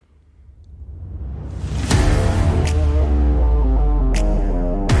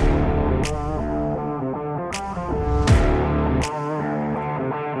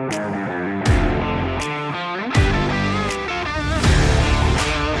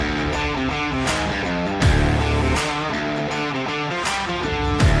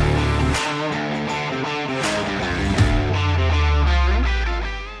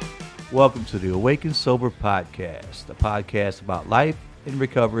welcome to the Awaken Sober Podcast, a podcast about life and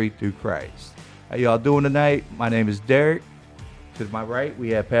recovery through Christ. How y'all doing tonight? My name is Derek. To my right,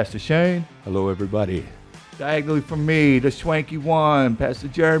 we have Pastor Shane. Hello, everybody. Diagonally from me, the swanky one, Pastor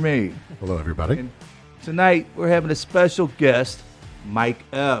Jeremy. Hello, everybody. And tonight, we're having a special guest, Mike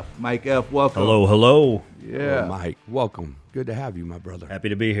F. Mike F., welcome. Hello. Yeah. Hello, Mike. Welcome. Good to have you, my brother. Happy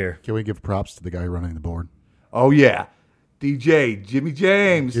to be here. Can we give props to the guy running the board? Oh, yeah. DJ Jimmy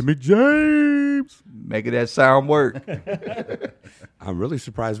James. Jimmy James. Making that sound work. I'm really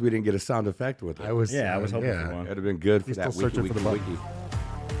surprised we didn't get a sound effect with it. I was hoping for That one. would have been good for He's that still searching wiki, for the wiki,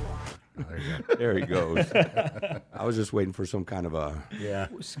 button. wiki. There he goes. I was just waiting for some kind of a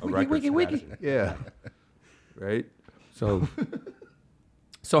record scratch. Yeah. Right? So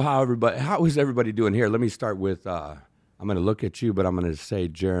how is everybody doing here? Let me start with, I'm going to look at you, but I'm going to say,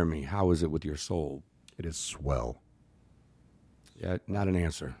 Jeremy, how is it with your soul? It is swell. Yeah, not an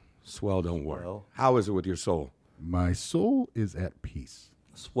answer. Swell don't work. Swell. How is it with your soul? My soul is at peace.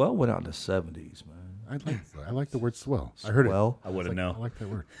 Swell went out in the 70s, man. I like the word swell. I heard Swell. I wouldn't know. I like that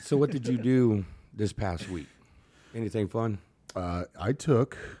word. So what did you do this past week? Anything fun? I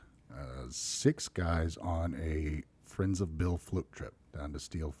took 6 guys on a Friends of Bill float trip down to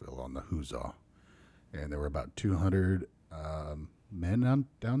Steelville on the Huzzah. And there were about 200 men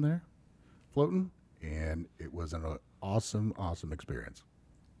down there floating. And it was an awesome experience.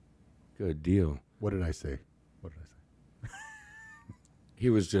 Good deal. What did I say? He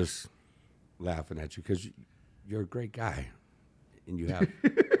was just laughing at you because you're a great guy and you have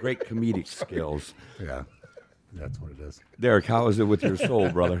great comedic skills. Yeah, that's what it is. Derek, how is it with your soul,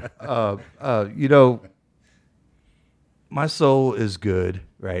 brother? My soul is good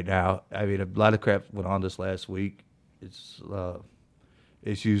right now. I mean, a lot of crap went on this last week. It's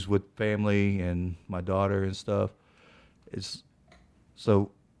issues with family and my daughter and stuff. At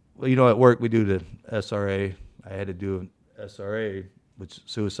work we do the SRA. I had to do an SRA, which is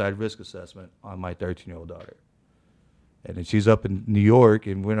suicide risk assessment, on my 13-year-old daughter. And then she's up in New York,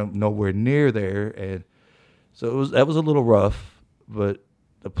 and we're nowhere near there. And so that was a little rough, but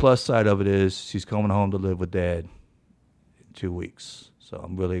the plus side of it is she's coming home to live with Dad in 2 weeks. So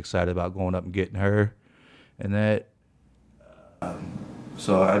I'm really excited about going up and getting her. And that.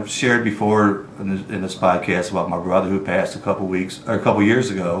 So I've shared before in this podcast about my brother who passed a couple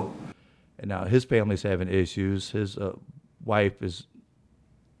years ago, and now his family's having issues. His wife is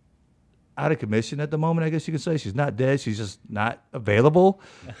out of commission at the moment, I guess you could say. She's not dead. She's just not available.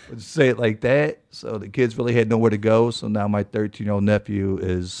 Let's say it like that. So the kids really had nowhere to go. So now my 13-year-old nephew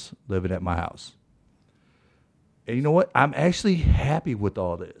is living at my house. And you know what? I'm actually happy with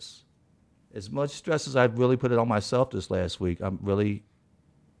all this. As much stress as I've really put it on myself this last week, I'm really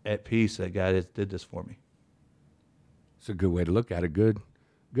at peace that God did this for me. It's a good way to look at it. Good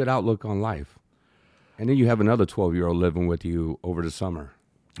outlook on life. And then you have another 12-year-old living with you over the summer.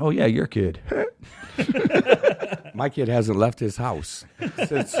 Oh, yeah, your kid. My kid hasn't left his house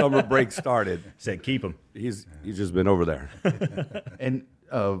since summer break started. Said keep him. He's just been over there. And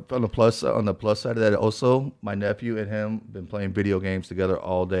on the plus side of that, also, my nephew and him been playing video games together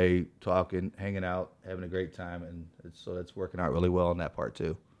all day, talking, hanging out, having a great time. And so that's working out really well on that part,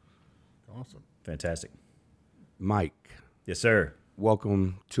 too. Awesome. Fantastic. Mike, Yes, sir.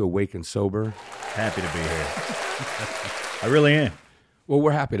 welcome to Awaken Sober. Happy to be here. I really am. Well,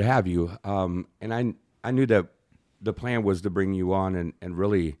 we're happy to have you. And I knew that the plan was to bring you on and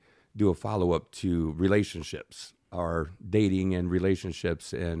really do a follow-up to relationships, our dating and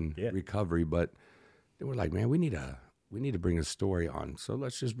relationships and recovery. But they were like, man, we need to bring a story on. So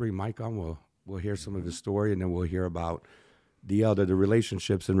let's just bring Mike on. We'll hear some of his story, and then we'll hear about the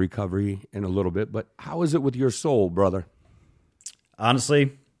relationships and recovery in a little bit. But how is it with your soul, brother?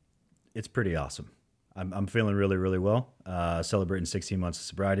 Honestly, it's pretty awesome. I'm feeling really, really well. Celebrating 16 months of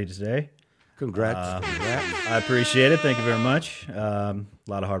sobriety today. Congrats. I appreciate it. Thank you very much. A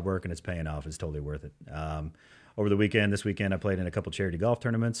lot of hard work, and it's paying off. It's totally worth it. Over this weekend, I played in a couple charity golf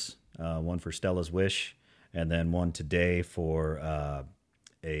tournaments, one for Stella's Wish, and then one today for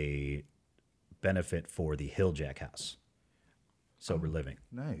a benefit for the Hill Jack House, Sober Living.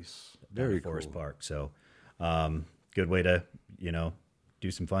 Nice. Very in Forest cool. Park. So good way to, do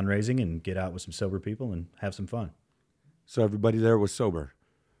some fundraising and get out with some sober people and have some fun. So everybody there was sober.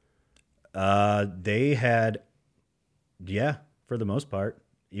 They had, for the most part.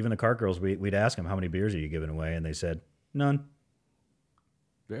 Even the cart girls, we'd ask them, how many beers are you giving away? And they said, none.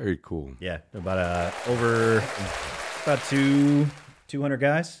 Very cool. Yeah, about 200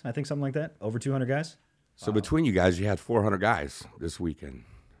 guys, I think, something like that. Over 200 guys. So between you guys, you had 400 guys this weekend.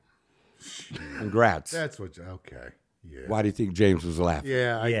 Congrats. That's what. Okay. Yeah. Why do you think James was laughing?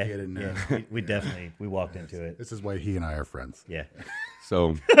 Yeah, I get it now. Yeah, we definitely walked into it. This is why he and I are friends. Yeah.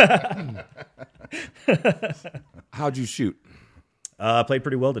 So, how'd you shoot? Played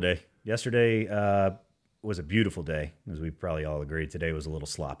pretty well today. Yesterday was a beautiful day, as we probably all agree. Today was a little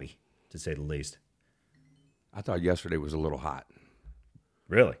sloppy, to say the least. I thought yesterday was a little hot.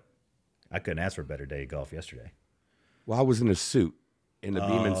 Really? I couldn't ask for a better day of golf yesterday. Well, I was in a suit in the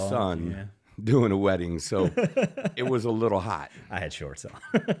beaming sun doing a wedding, so it was a little hot. I had shorts on.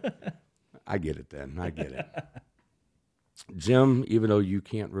 I get it then. I get it. Jim, even though you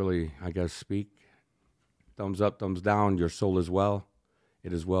can't really, I guess, speak, thumbs up, thumbs down, your soul is well.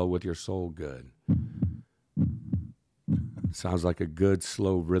 It is well with your soul. Good. Sounds like a good,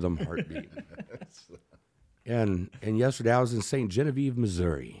 slow rhythm heartbeat. And yesterday I was in St. Genevieve,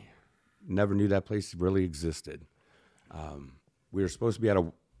 Missouri. Never knew that place really existed. We were supposed to be at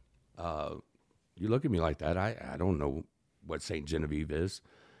a, you look at me like that. I don't know what St. Genevieve is.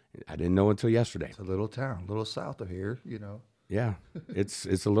 I didn't know until yesterday. It's a little town, a little south of here, you know. Yeah, it's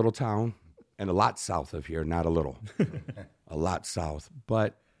a little town and a lot south of here, not a little, a lot south.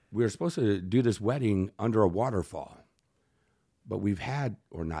 But we were supposed to do this wedding under a waterfall, but we've had,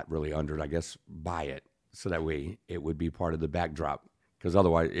 or not really under it, I guess, by it, so that way it would be part of the backdrop. Because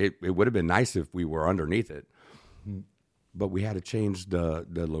otherwise, it would have been nice if we were underneath it. But we had to change the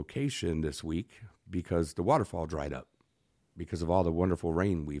location this week because the waterfall dried up because of all the wonderful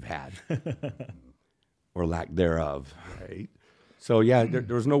rain we've had, or lack thereof. Right. So, yeah,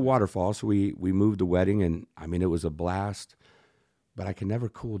 there was no waterfall, so we moved the wedding, and, I mean, it was a blast. But I could never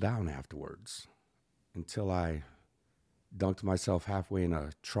cool down afterwards until I dunked myself halfway in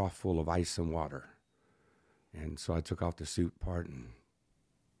a trough full of ice and water. And so I took off the suit part and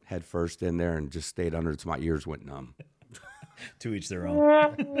head first in there and just stayed under it until my ears went numb. To each their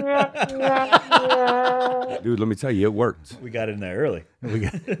own. Dude, let me tell you, it worked. We got in there early.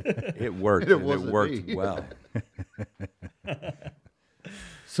 It worked. It and it wasn't worked me. well.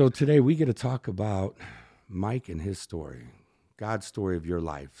 So today we get to talk about Mike and his story, God's story of your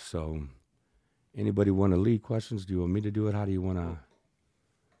life. So anybody want to lead questions? Do you want me to do it? How do you want to?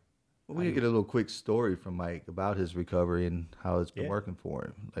 Well, we can get a little quick story from Mike about his recovery and how it's been Yeah. working for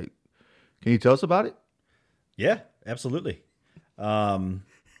him. Like, can you tell us about it? Yeah, absolutely.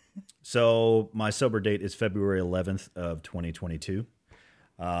 So my sober date is February 11th of 2022.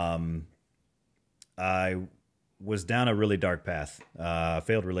 I was down a really dark path,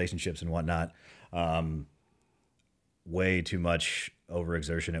 failed relationships and whatnot, way too much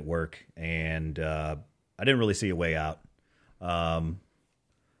overexertion at work, and I didn't really see a way out.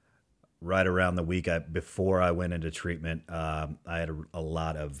 Right around the week before I went into treatment, I had a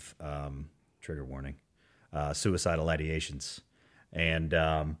lot of trigger warning, suicidal ideations, and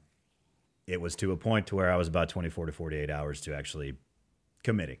it was to a point to where I was about 24 to 48 hours to actually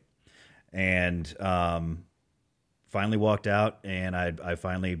committing, and finally walked out, and I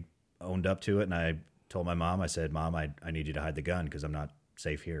finally owned up to it, and I told my mom, I said, "Mom, I need you to hide the gun because I'm not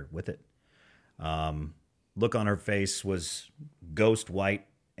safe here with it." Look on her face was ghost white,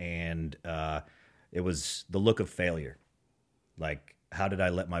 and it was the look of failure. Like, how did I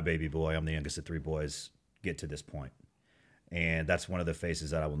let my baby boy, I'm the youngest of three boys, get to this point? And that's one of the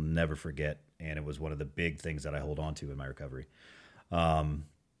faces that I will never forget, and it was one of the big things that I hold on to in my recovery.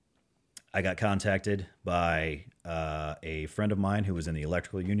 I got contacted by a friend of mine who was in the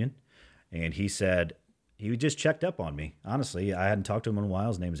electrical union, and he said he just checked up on me. Honestly, I hadn't talked to him in a while.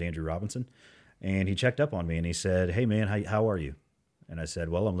 His name is Andrew Robinson, and he checked up on me, and he said, "Hey, man, how are you?" And I said,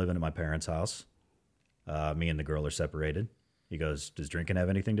 "Well, I'm living at my parents' house. Me and the girl are separated." He goes, "Does drinking have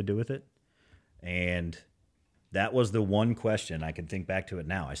anything to do with it?" And that was the one question. I can think back to it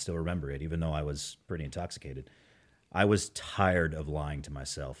now. I still remember it, even though I was pretty intoxicated. I was tired of lying to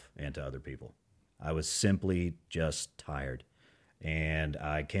myself and to other people. I was simply just tired. And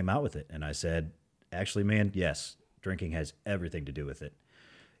I came out with it, and I said, "Actually, man, yes, drinking has everything to do with it."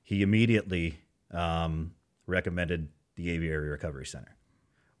 He immediately recommended the Aviary Recovery Center,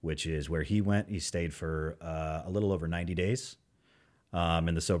 which is where he went. He stayed for a little over 90 days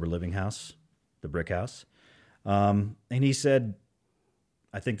in the sober living house, the brick house. And he said,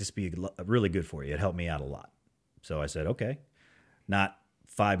 "I think this would be really good for you. It helped me out a lot." So I said, okay. Not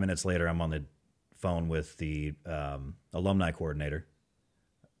 5 minutes later, I'm on the phone with the alumni coordinator,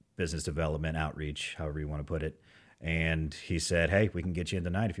 business development, outreach, however you want to put it. And he said, "Hey, we can get you in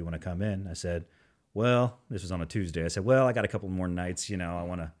tonight if you want to come in." I said, "Well," this was on a Tuesday. I said, "Well, I got a couple more nights. You know, I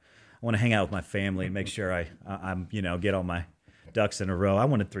want to hang out with my family and make sure I'm get all my ducks in a row. I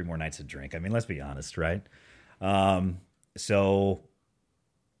wanted 3 more nights to drink. I mean, let's be honest, right?" So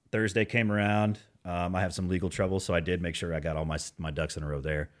Thursday came around. I have some legal trouble, so I did make sure I got all my ducks in a row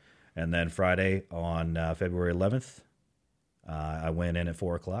there. And then Friday on February 11th, I went in at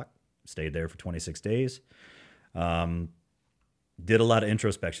 4 o'clock, stayed there for 26 days. Did a lot of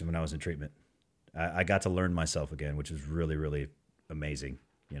introspection when I was in treatment. I got to learn myself again, which was really, really amazing.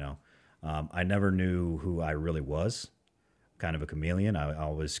 You know, I never knew who I really was. Kind of a chameleon. I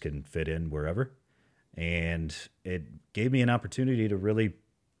always can fit in wherever. And it gave me an opportunity to really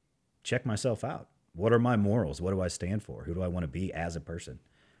check myself out. What are my morals? What do I stand for? Who do I want to be as a person?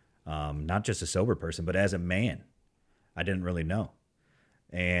 Not just a sober person, but as a man. I didn't really know.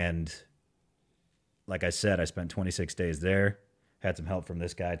 And like I said, I spent 26 days there. Had some help from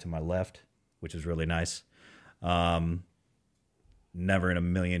this guy to my left, which is really nice. Never in a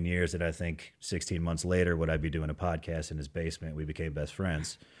million years did I think 16 months later would I be doing a podcast in his basement. We became best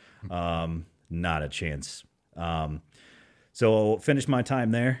friends. Not a chance. So finished my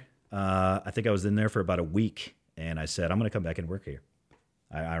time there. I think I was in there for about a week, and I said, I'm going to come back and work here.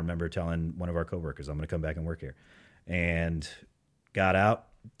 I remember telling one of our coworkers, I'm going to come back and work here. And got out,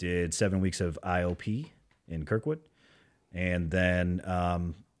 did 7 weeks of IOP in Kirkwood, and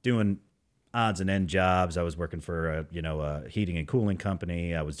then doing odds and end jobs. I was working for a heating and cooling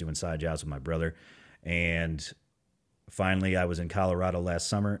company. I was doing side jobs with my brother, and finally I was in Colorado last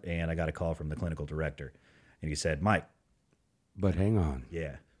summer, and I got a call from the clinical director, and he said, Mike. But hang on.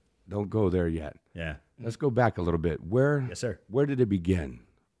 Yeah. Don't go there yet. Yeah. Let's go back a little bit. Yes, sir. Where did it begin?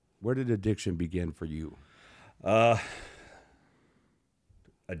 Where did addiction begin for you?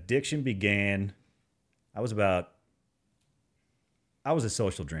 Addiction began, I was a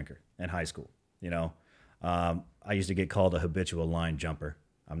social drinker in high school, you know. I used to get called a habitual line jumper.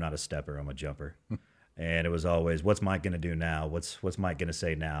 I'm not a stepper, I'm a jumper. And it was always, what's Mike going to do now? What's Mike going to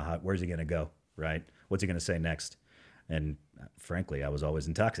say now? Where's he going to go, right? What's he going to say next? And frankly, I was always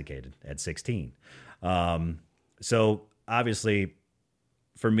intoxicated at 16. So obviously,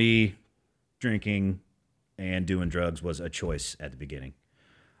 for me, drinking and doing drugs was a choice at the beginning.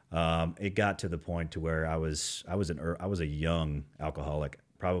 It got to the point to where I was a young alcoholic,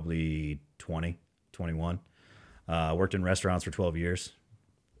 probably 20, 21. Worked in restaurants for 12 years.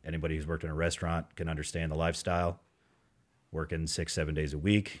 Anybody who's worked in a restaurant can understand the lifestyle. Working 6-7 days a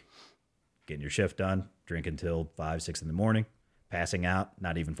week, getting your shift done, drinking till 5, 6 in the morning, passing out,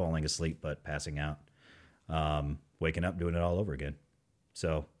 not even falling asleep, but passing out, waking up, doing it all over again.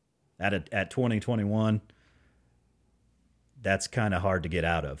 So at 20, 21, that's kind of hard to get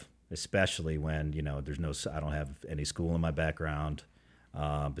out of, especially when, you know, I don't have any school in my background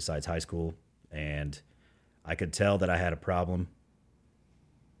besides high school. And I could tell that I had a problem.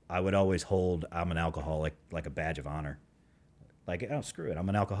 I would always hold I'm an alcoholic like a badge of honor. Like, oh, screw it, I'm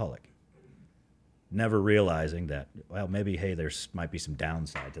an alcoholic. Never realizing that, well, maybe, hey, might be some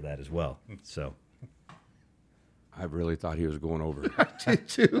downside to that as well. So I really thought he was going over. did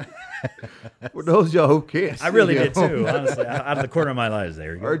too. For those of y'all who can't see I really him, did too, honestly. Out of the corner of my eye,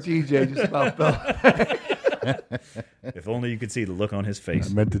 there he Our goes. DJ just about fell. If only you could see the look on his face.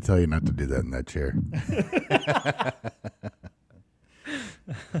 I meant to tell you not to do that in that chair.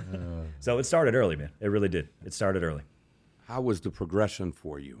 So it started early, man. It really did. It started early. How was the progression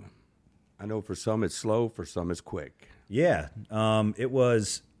for you? I know for some it's slow, for some it's quick. Yeah, it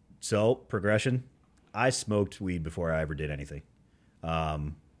was. So progression. I smoked weed before I ever did anything,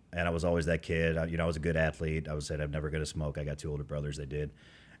 and I was always that kid. I was a good athlete. I was said I'm never going to smoke. I got 2 older brothers that did,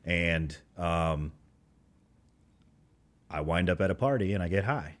 and I wind up at a party and I get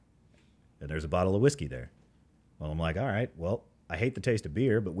high, and there's a bottle of whiskey there. Well, I'm like, all right. Well, I hate the taste of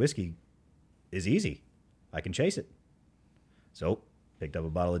beer, but whiskey is easy. I can chase it. So picked up a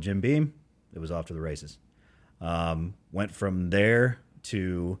bottle of Jim Beam. It was off to the races. Went from there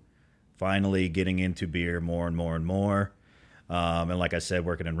to finally getting into beer more and more and more. And like I said,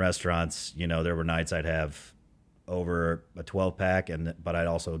 working in restaurants, you know, there were nights I'd have over a 12-pack, but I'd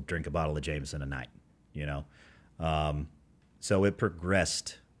also drink a bottle of Jameson a night, you know. So it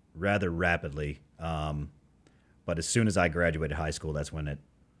progressed rather rapidly. But as soon as I graduated high school, that's when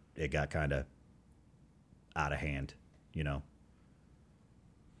it got kind of out of hand, you know.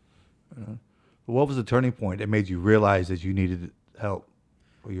 What was the turning point that made you realize that you needed help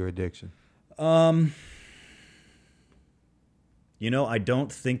with your addiction? You know, I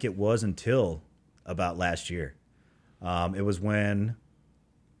don't think it was until about last year. It was when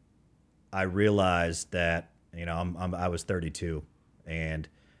I realized that, you know, I was 32 and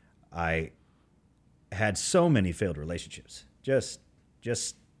I had so many failed relationships, just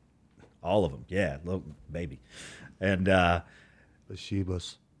all of them. Yeah, little baby. And, The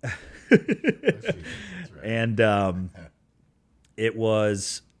Shebas. and it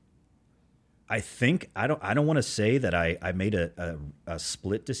was, think I don't want to say that I made a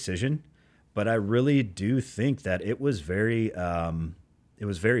split decision, but I really do think that it was very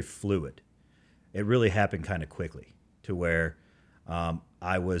fluid. It really happened kind of quickly to where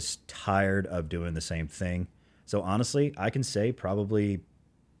I was tired of doing the same thing. So honestly, I can say probably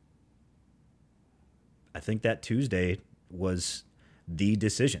I think that Tuesday was the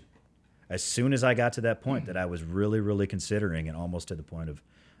decision. As soon as I got to that point that I was really, really considering and almost to the point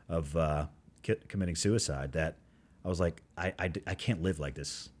of committing suicide, that I was like, I can't live like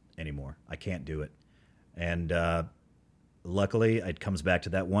this anymore. I can't do it. And luckily, it comes back to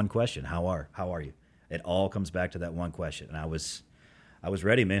that one question: how are you? It all comes back to that one question. And I was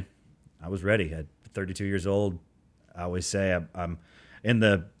ready, man. I was ready. At 32 years old, I always say I'm in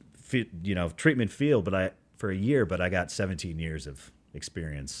the treatment field, but for a year, but I got 17 years of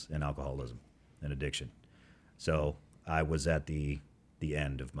experience in alcoholism and addiction. So I was at the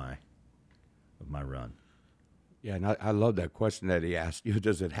end of my run. Yeah, and I love that question that he asked you.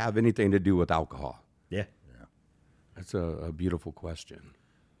 Does it have anything to do with alcohol? Yeah. That's a beautiful question.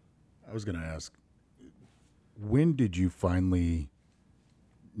 I was going to ask, when did you finally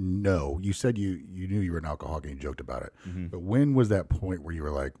know? You said you knew you were an alcoholic and you joked about it. Mm-hmm. But when was that point where you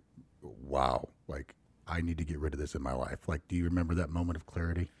were like, wow, like I need to get rid of this in my life? Like, do you remember that moment of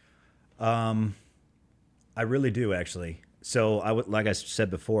clarity? I really do, actually. So like I said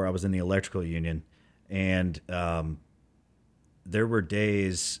before, I was in the electrical union, and there were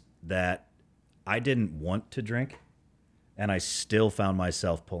days that I didn't want to drink, and I still found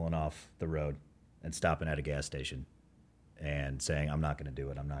myself pulling off the road and stopping at a gas station and saying, I'm not going to do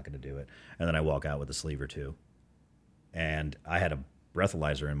it. I'm not going to do it. And then I walk out with a sleeve or two. And I had a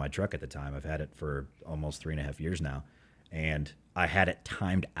breathalyzer in my truck at the time. I've had it for almost 3.5 years now. And I had it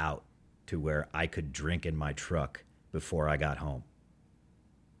timed out to where I could drink in my truck before I got home.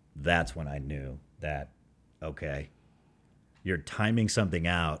 That's when I knew that, okay, you're timing something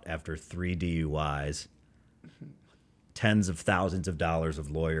out after 3 DUIs, tens of thousands of dollars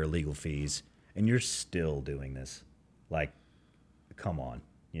of lawyer legal fees, and you're still doing this. Like, come on,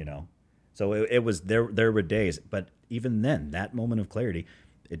 So it was there were days, but even then, that moment of clarity,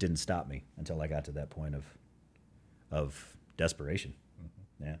 it didn't stop me until I got to that point of desperation.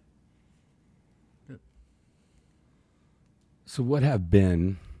 Mm-hmm. Yeah. Good. So what have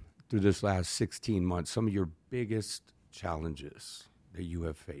been, through this last 16 months, some of your biggest challenges that you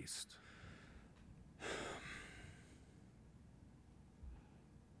have faced?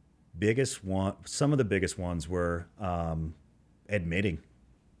 Some of the biggest ones were admitting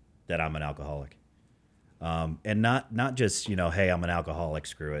that I'm an alcoholic. And not just, hey, I'm an alcoholic,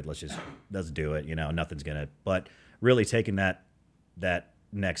 screw it, let's do it, nothing's gonna, but really taking that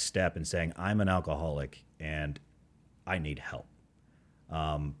next step and saying, I'm an alcoholic and I need help.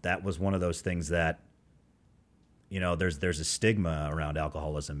 That was one of those things that, there's a stigma around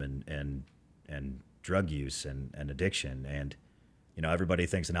alcoholism and drug use and addiction. And, everybody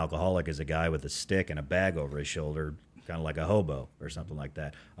thinks an alcoholic is a guy with a stick and a bag over his shoulder, kind of like a hobo or something like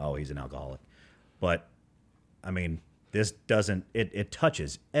that. Oh, he's an alcoholic. But I mean, this doesn't, it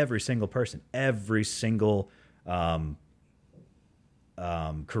touches every single person, every single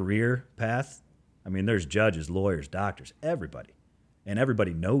career path. I mean, there's judges, lawyers, doctors, everybody. And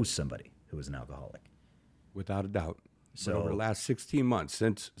everybody knows somebody who is an alcoholic. Without a doubt. So but over the last 16 months,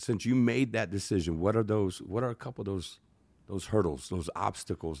 since you made that decision, what are a couple of those hurdles, those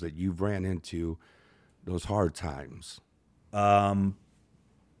obstacles that you've ran into, those hard times? One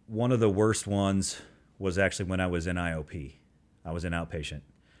of the worst ones was actually when I was in IOP. I was in outpatient.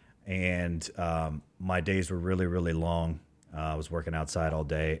 And my days were really, really long. I was working outside all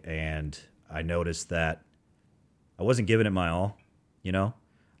day, and I noticed that I wasn't giving it my all,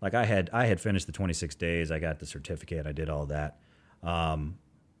 Like I had finished the 26 days. I got the certificate. I did all that.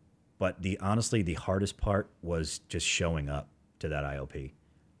 But honestly, the hardest part was just showing up to that IOP,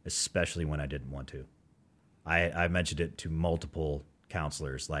 especially when I didn't want to. I mentioned it to multiple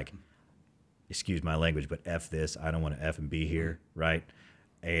counselors, like, excuse my language, but F this, I don't want to F and be here, right?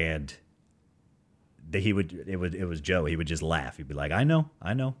 And it was Joe. He would just laugh. He'd be like, I know,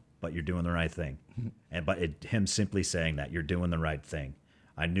 but you're doing the right thing. And him simply saying that you're doing the right thing,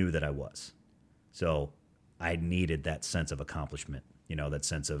 I knew that I was. So I needed that sense of accomplishment, that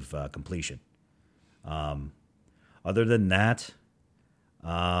sense of completion. Other than that,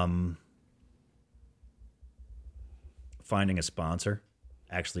 finding a sponsor,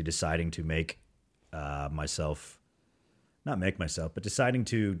 actually deciding to deciding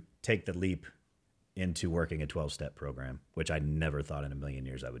to take the leap into working a 12-step program, which I never thought in a million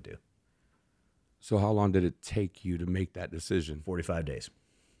years I would do. So how long did it take you to make that decision? 45 days.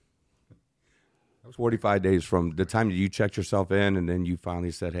 45 days from the time that you checked yourself in, and then you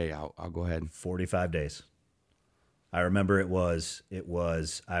finally said, "Hey, I'll go ahead." 45 days. I remember I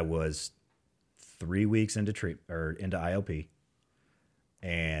was 3 weeks into into IOP,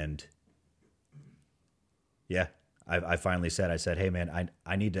 and yeah, I finally said, "Hey man,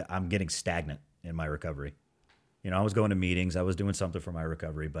 I'm getting stagnant in my recovery." I was going to meetings, I was doing something for my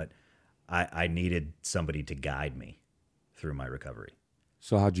recovery, but I needed somebody to guide me through my recovery.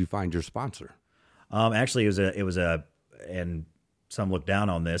 So how'd you find your sponsor? Actually, it was a, and some look down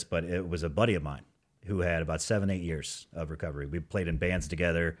on this, but it was a buddy of mine who had about 7-8 years of recovery. We played in bands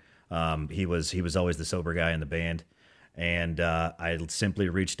together. He was always the sober guy in the band, and I simply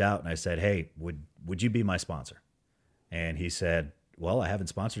reached out and I said, "Hey, would you be my sponsor?" And he said, "Well, I haven't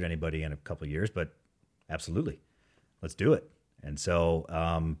sponsored anybody in a couple of years, but absolutely, let's do it." And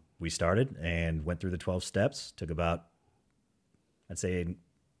so we started and went through the 12 steps. Took about, I'd say,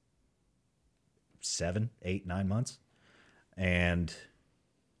 7, 8, 9 months, and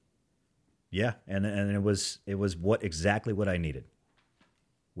yeah, and it was exactly what I needed,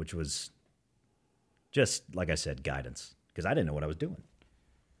 which was just, like I said, guidance, because I didn't know what I was doing.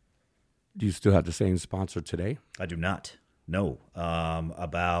 Do you still have the same sponsor today? I do not. No.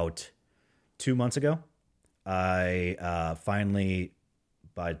 About 2 months ago, I finally,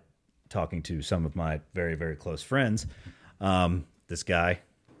 by talking to some of my very, very close friends, this guy,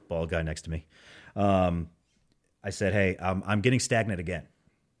 bald guy next to me, I said, "Hey, I'm getting stagnant again.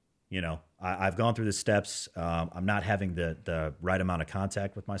 I've gone through the steps. I'm not having the right amount of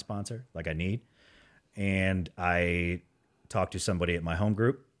contact with my sponsor like I need." And I talked to somebody at my home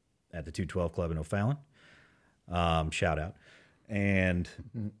group at the 212 Club in O'Fallon. Shout out. And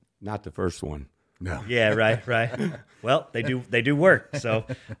Not the first one. No. yeah, right. Well, they do work. So,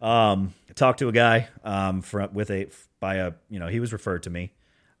 talked to a guy he was referred to me.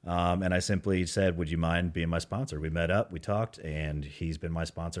 And I simply said, "Would you mind being my sponsor?" We met up, we talked, and he's been my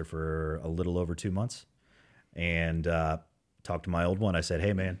sponsor for a little over 2 months. And talked to my old one. I said,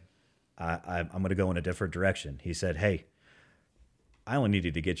 "Hey, man, I'm going to go in a different direction." He said, "Hey, I only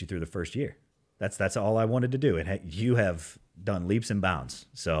needed to get you through the first year. That's all I wanted to do. And hey, you have done leaps and bounds.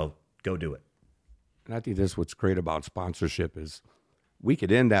 So go do it." And I think that's what's great about sponsorship is we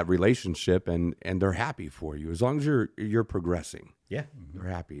could end that relationship and they're happy for you. As long as you're progressing. Yeah, They're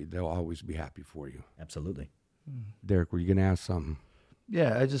happy. They'll always be happy for you. absolutely. Derek, were you going to ask something?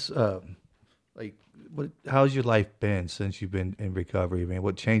 Yeah, I just how's your life been since you've been in recovery? I mean,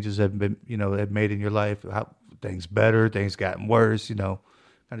 what changes have been have made in your life? How things better, things gotten worse? Kind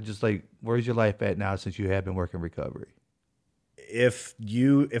of just like where's your life at now since you have been working recovery? If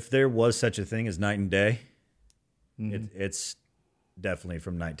there was such a thing as night and day, it's definitely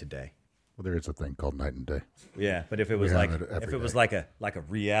from night to day. Well, there is a thing called night and day. Yeah, but if it was have like it every if it was day. like a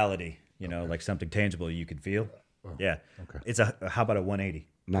reality, like something tangible you could feel. Yeah. okay. It's how about a 180?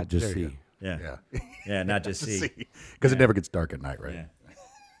 Not just There you see. Yeah. Yeah. Yeah, not just see. Because it never gets dark at night, right?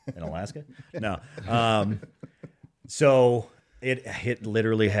 Yeah. In Alaska? No. So it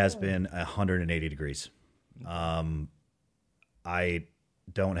literally has been 180 degrees. I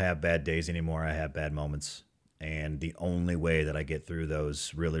don't have bad days anymore. I have bad moments. And the only way that I get through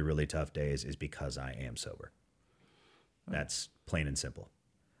those really, really tough days is because I am sober. That's plain and simple.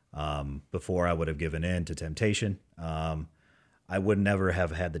 Before I would have given in to temptation, I would never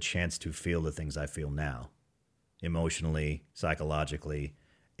have had the chance to feel the things I feel now, emotionally, psychologically,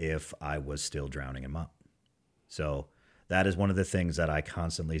 if I was still drowning him up. So that is one of the things that I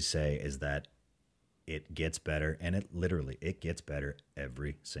constantly say is that it gets better, and it gets better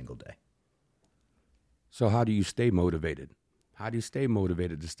every single day. So how do you stay motivated? How do you stay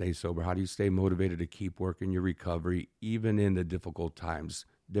motivated to stay sober? How do you stay motivated to keep working your recovery, even in the difficult times,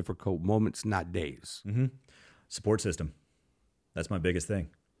 difficult moments, not days? Mm-hmm. Support system. That's my biggest thing.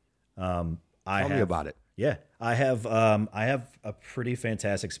 Tell me about it. Yeah, I have a pretty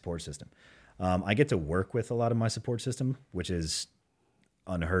fantastic support system. I get to work with a lot of my support system, which is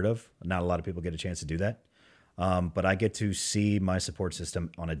unheard of. Not a lot of people get a chance to do that. But I get to see my support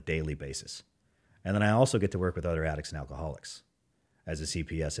system on a daily basis. And then I also get to work with other addicts and alcoholics as a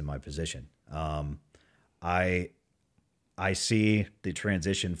CPS in my position. I see the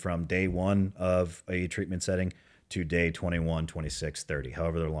transition from day one of a treatment setting to day 21, 26, 30,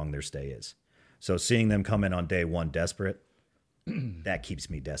 however long their stay is. So seeing them come in on day one desperate, that keeps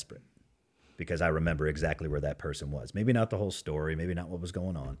me desperate because I remember exactly where that person was. Maybe not the whole story, maybe not what was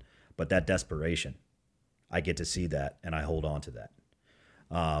going on, but that desperation, I get to see that and I hold on to that.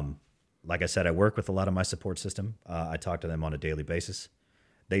 Like I said, I work with a lot of my support system. I talk to them on a daily basis.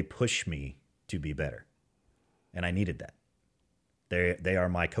 They push me to be better, and I needed that. They are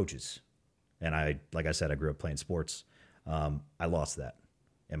my coaches. And like I said, I grew up playing sports. I lost that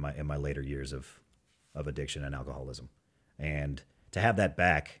in my later years of addiction and alcoholism. And to have that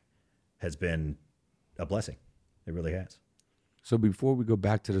back has been a blessing. It really has. So before we go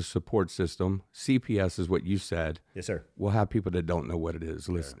back to the support system, CPS is what you said. Yes, sir. We'll have people that don't know what it is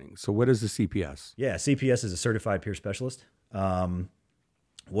listening. So what is the CPS? Yeah, CPS is a certified peer specialist.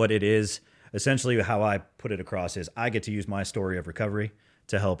 What it is, essentially how I put it across is I get to use my story of recovery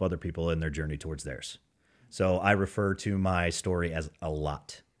to help other people in their journey towards theirs. So I refer to my story as a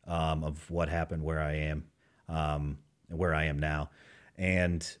lot of what happened where I am now.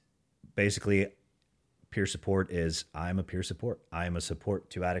 And basically, peer support is I'm a peer support. I am a support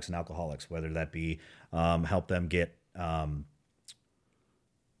to addicts and alcoholics, whether that be help them get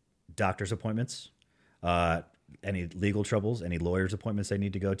doctor's appointments, any legal troubles, any lawyer's appointments they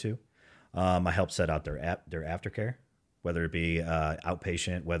need to go to. I help set out their aftercare, whether it be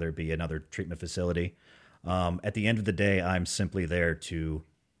outpatient, whether it be another treatment facility. At the end of the day, I'm simply there to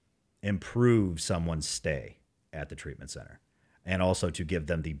improve someone's stay at the treatment center and also to give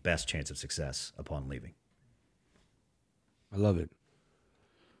them the best chance of success upon leaving. I love it.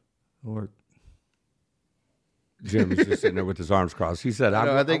 Or Jeremy's just sitting there with his arms crossed. He said,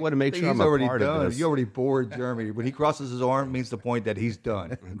 I want to make sure I'm a already part done. of this. You already bored Jeremy. When he crosses his arm, it means the point that he's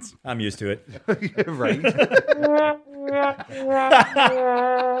done. I'm used to it. Right?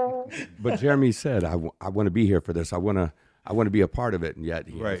 But Jeremy said, I want to be here for this. I want to be a part of it, and yet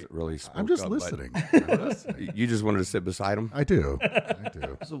he Right. hasn't really spoke I'm just up, but listening. I'm listening. You just wanted to sit beside him? I do. I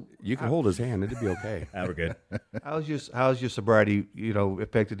do. so You can hold his hand. It'd be okay. We're good. how's your sobriety,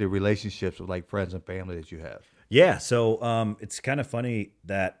 affected the relationships with like friends and family that you have? Yeah, so it's kind of funny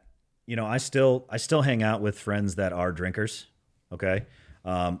that I still hang out with friends that are drinkers. Okay,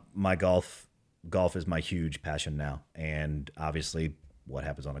 my golf is my huge passion now, and obviously, what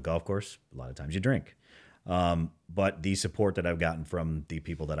happens on a golf course? A lot of times you drink. But the support that I've gotten from the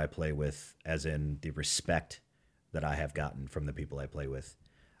people that I play with, as in the respect that I have gotten from the people I play with,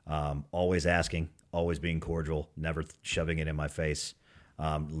 always asking, always being cordial, never shoving it in my face.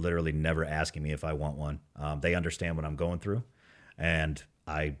 Literally never asking me if I want one. They understand what I'm going through, and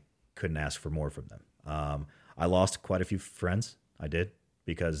I couldn't ask for more from them. I lost quite a few friends. I did,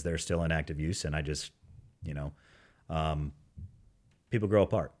 because they're still in active use, and I just, people grow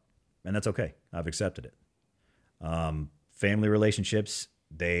apart, and that's okay. I've accepted it. Family relationships,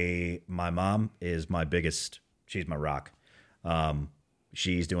 my mom is my biggest, she's my rock.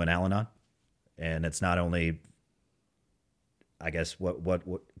 She's doing Al-Anon, and it's not only, I guess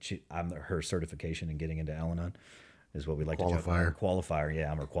I'm her certification in getting into Al-Anon is what we like to joke about. Qualifier.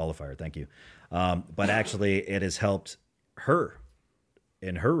 Yeah, I'm her qualifier. Thank you. But actually it has helped her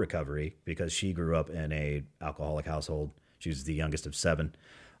in her recovery because she grew up in a alcoholic household. She was the youngest of 7.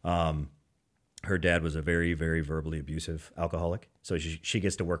 Her dad was a very, very verbally abusive alcoholic. So she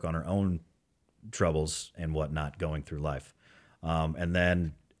gets to work on her own troubles and whatnot going through life. And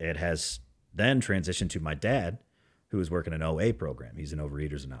then it has then transitioned to my dad, who is working an OA program. He's in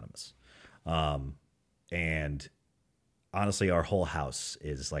Overeaters Anonymous. And honestly, our whole house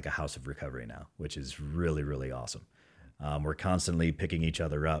is like a house of recovery now, which is really, really awesome. We're constantly picking each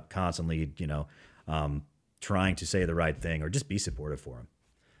other up, constantly, trying to say the right thing or just be supportive for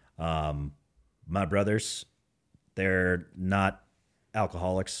them. My brothers, they're not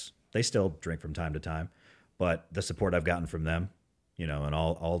alcoholics. They still drink from time to time, but the support I've gotten from them, and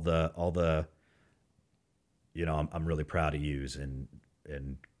all the I'm really proud of yous and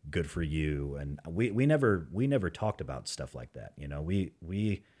good for you. And we never talked about stuff like that.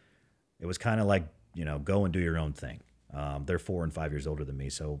 It was kind of like, go and do your own thing. They're 4 and 5 years older than me.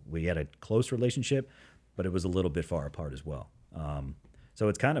 So we had a close relationship, but it was a little bit far apart as well. So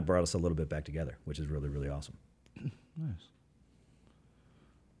it's kind of brought us a little bit back together, which is really, really awesome. Nice.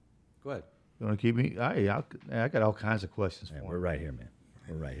 Go ahead. You want to keep me? I got all kinds of questions Man, for we're you. right here, man.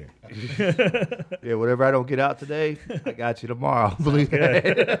 We're right here. Yeah, whatever I don't get out today, I got you tomorrow. Believe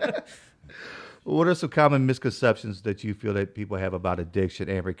that. What are some common misconceptions that you feel that people have about addiction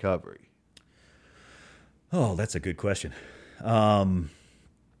and recovery? Oh, that's a good question. And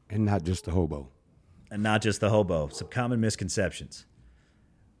not just the hobo. And not just the hobo. Some common misconceptions.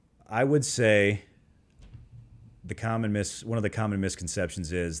 I would say one of the common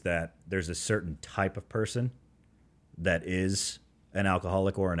misconceptions is that there's a certain type of person that is an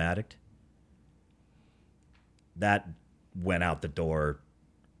alcoholic or an addict. That went out the door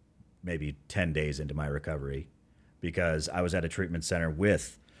maybe 10 days into my recovery because I was at a treatment center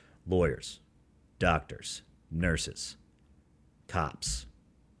with lawyers, doctors, nurses, cops,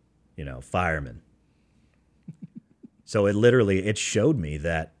 firemen. So it showed me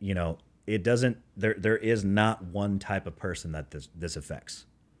that, it doesn't. There is not one type of person that this affects.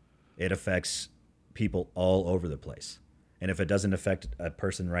 It affects people all over the place, and if it doesn't affect a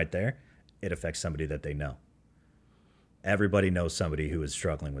person right there, it affects somebody that they know. Everybody knows somebody who is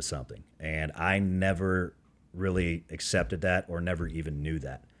struggling with something, and I never really accepted that or never even knew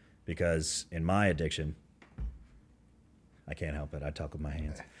that, because in my addiction, I can't help it. I talk with my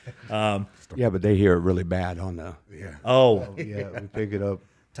hands. Yeah, but they hear it really bad on the. Yeah. Oh, Yeah, we pick it up.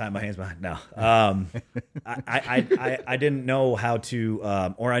 tie my hands behind. No, I didn't know how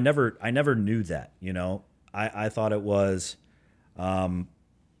to, or I never knew that. You know, I thought it was, I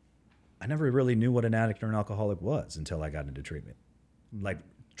never really knew what an addict or an alcoholic was until I got into treatment. Like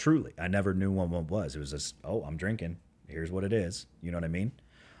truly, I never knew what one was. It was just, oh, I'm drinking. Here's what it is. You know what I mean?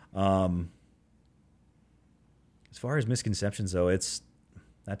 As far as misconceptions, though, that's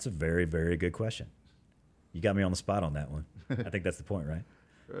a very, very good question. You got me on the spot on that one. I think that's the point, right?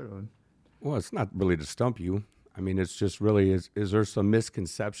 Right on. Well, it's not really to stump you. I mean, it's just really, is there some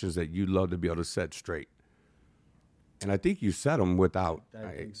misconceptions that you'd love to be able to set straight? And I think you set them without,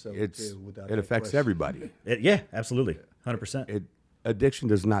 I think so, it's, too, without it that affects question. everybody. Yeah, absolutely. 100%. Addiction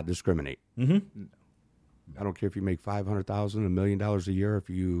does not discriminate. Mm-hmm. I don't care if you make $500,000, $1 million a year, if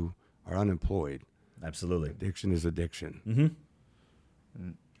you are unemployed. Absolutely. Addiction is addiction. Mm-hmm.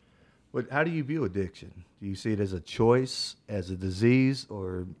 But how do you view addiction? Do you see it as a choice, as a disease,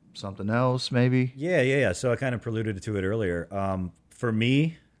 or something else maybe? Yeah. So I kind of preluded to it earlier. For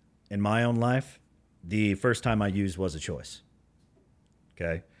me, in my own life, the first time I used was a choice.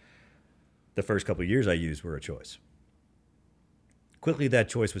 Okay? The first couple of years I used were a choice. Quickly, that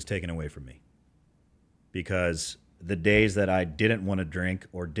choice was taken away from me because the days that I didn't want to drink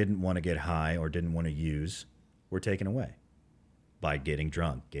or didn't want to get high or didn't want to use were taken away by getting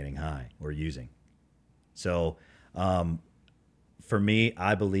drunk, getting high, or using. So for me,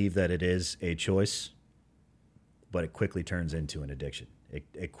 I believe that it is a choice, but it quickly turns into an addiction.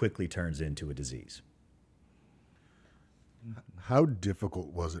 It quickly turns into a disease. How difficult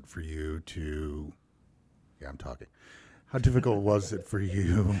was it for you to? Yeah, I'm talking. How difficult was it for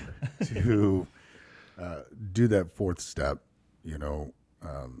you to do that fourth step? You know,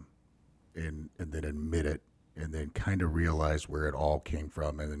 and then admit it, and then kind of realize where it all came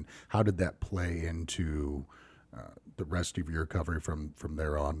from, and then how did that play into the rest of your recovery from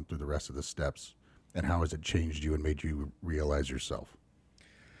there on through the rest of the steps, and how has it changed you and made you realize yourself?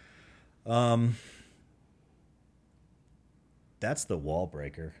 That's the wall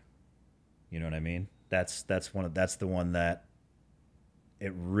breaker. You know what I mean? That's the one that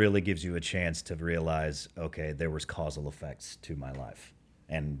it really gives you a chance to realize, okay, there was causal effects to my life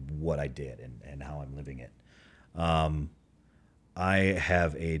and what I did and how I'm living it. I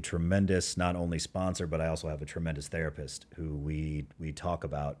have a tremendous, not only sponsor, but I also have a tremendous therapist who we talk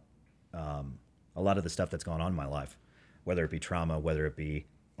about a lot of the stuff that's gone on in my life, whether it be trauma, whether it be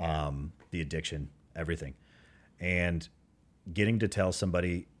the addiction, everything. And getting to tell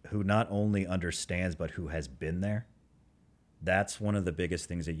somebody who not only understands, but who has been there, that's one of the biggest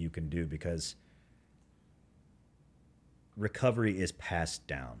things that you can do, because recovery is passed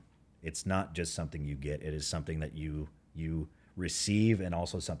down. It's not just something you get. It is something that you receive and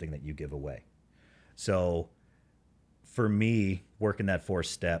also something that you give away. So for me, working that fourth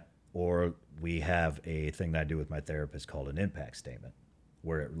step, or we have a thing that I do with my therapist called an impact statement,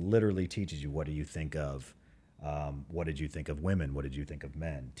 where it literally teaches you, what do you think of, what did you think of women? What did you think of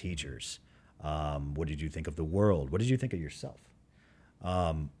men, teachers? What did you think of the world? What did you think of yourself?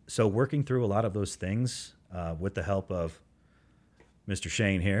 So working through a lot of those things with the help of Mr.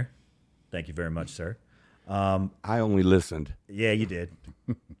 Shane here. Thank you very much, sir. I only listened. Yeah, you did.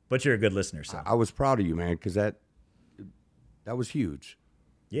 But you're a good listener, so. I was proud of you, man, because that was huge.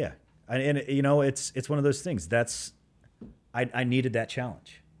 Yeah. And you know, it's one of those things. I needed that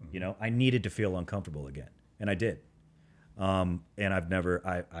challenge. You know, I needed to feel uncomfortable again. And I did. And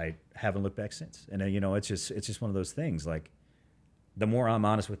I haven't looked back since. And you know, it's just one of those things. Like, the more I'm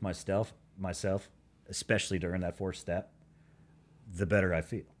honest with myself, especially during that fourth step, the better I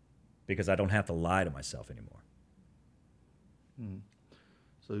feel, because I don't have to lie to myself anymore.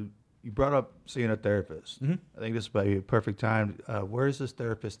 So you brought up seeing a therapist. Mm-hmm. I think this would be a perfect time. Where is this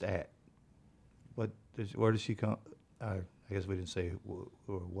therapist at? Where does she come? I guess we didn't say or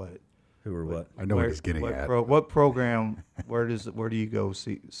what. Who or what? I know what he's getting at. What program? Where do you go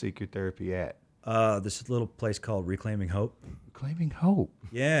seek your therapy at? This little place called Reclaiming Hope. Claiming Hope.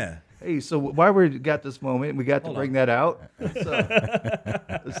 Yeah. Hey, so while we got this moment, we got to bring that out.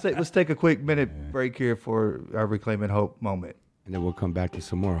 Let's take a quick minute break here for our Reclaiming Hope moment. And then we'll come back to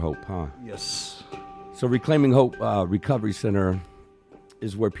some more hope, huh? Yes. So Reclaiming Hope Recovery Center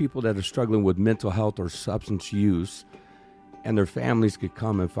is where people that are struggling with mental health or substance use and their families could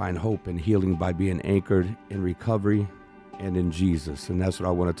come and find hope and healing by being anchored in recovery and in Jesus. And that's what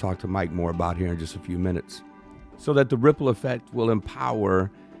I want to talk to Mike more about here in just a few minutes, so that the ripple effect will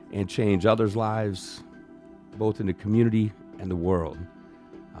empower and change others' lives, both in the community and the world.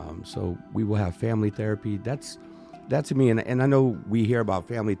 So we will have family therapy. That's to me, and I know we hear about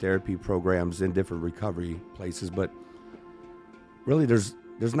family therapy programs in different recovery places, but really there's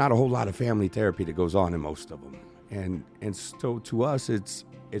not a whole lot of family therapy that goes on in most of them. And so to us, it's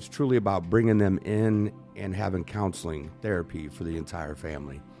truly about bringing them in and having counseling therapy for the entire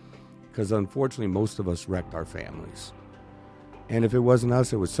family. Because unfortunately, most of us wrecked our families. And if it wasn't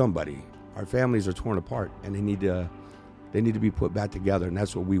us, it was somebody. Our families are torn apart, and they need to be put back together, and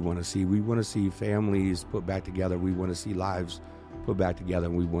that's what we want to see. We want to see families put back together. We want to see lives put back together,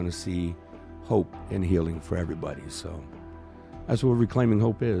 and we want to see hope and healing for everybody. So that's what Reclaiming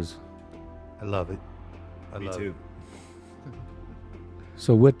Hope is. I love it. Me too.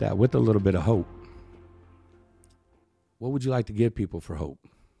 So with that, with a little bit of hope, what would you like to give people for hope?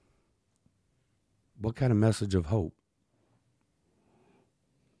 What kind of message of hope?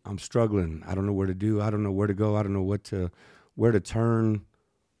 I'm struggling. I don't know where to do. I don't know where to go. I don't know where to turn.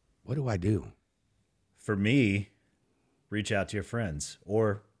 What do I do? For me, reach out to your friends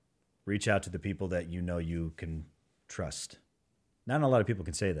or reach out to the people that you know you can trust. Not a lot of people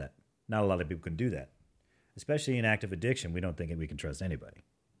can say that. Not a lot of people can do that. Especially in active addiction, we don't think we can trust anybody.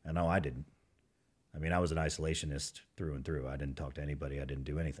 I know I didn't. I mean, I was an isolationist through and through. I didn't talk to anybody. I didn't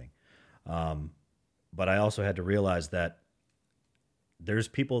do anything. But I also had to realize that there's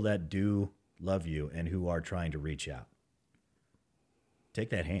people that do love you and who are trying to reach out. Take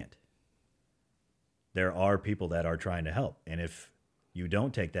that hand. There are people that are trying to help. And if you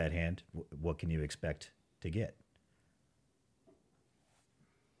don't take that hand, what can you expect to get?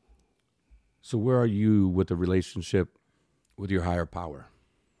 So where are you with the relationship with your higher power?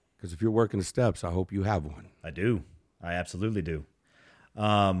 Because if you're working the steps, I hope you have one. I do. I absolutely do.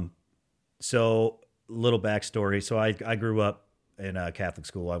 So little backstory. So I grew up in a Catholic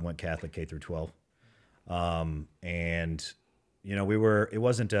school. I went Catholic K through 12. And, you know, it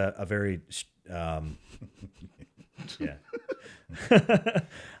wasn't a very, yeah.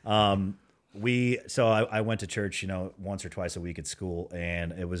 So I went to church, you know, once or twice a week at school,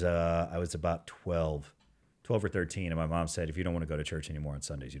 and I was about 12 or 13. And my mom said, if you don't want to go to church anymore on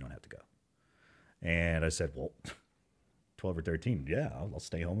Sundays, you don't have to go. And I said, well, 12 or 13. Yeah, I'll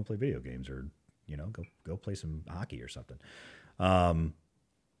stay home and play video games, or, you know, go play some hockey or something. And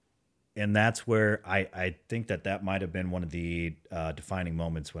that's where I think that might have been one of the defining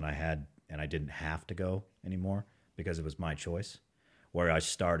moments when I didn't have to go anymore because it was my choice, where I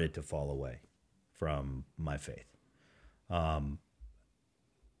started to fall away from my faith. I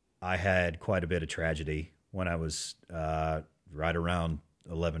had quite a bit of tragedy when I was right around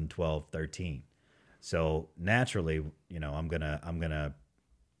 11, 12, 13. So naturally, you know, I'm gonna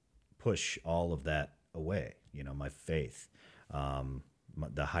push all of that away. You know, my faith,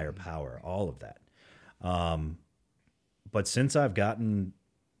 the higher power, all of that. But since I've gotten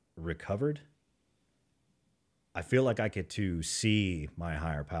recovered, I feel like I get to see my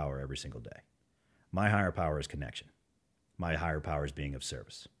higher power every single day. My higher power is connection. My higher power is being of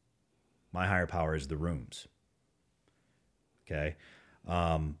service. My higher power is the rooms. Okay.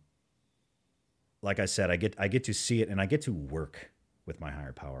 Like I said, I get to see it, and I get to work with my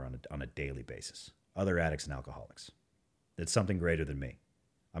higher power on a daily basis. Other addicts and alcoholics. It's something greater than me.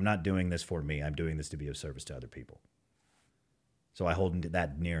 I'm not doing this for me. I'm doing this to be of service to other people. So I hold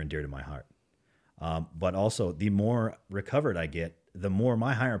that near and dear to my heart. But also, the more recovered I get, the more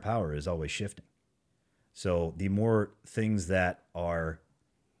my higher power is always shifting. So the more things that are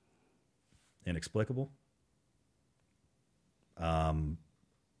inexplicable,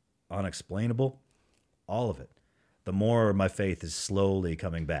 unexplainable, all of it, the more my faith is slowly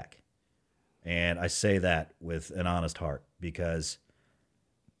coming back. And I say that with an honest heart because,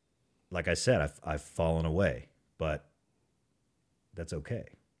 like I said, I've fallen away, but that's okay.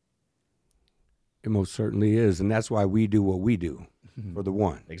 It most certainly is, and that's why we do what we do for the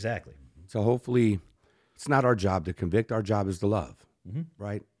one. Exactly. So hopefully it's not our job to convict. Our job is to love,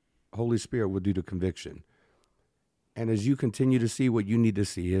 right? Holy Spirit will do the conviction. And as you continue to see what you need to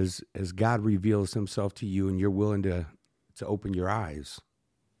see, as God reveals himself to you and you're willing to open your eyes,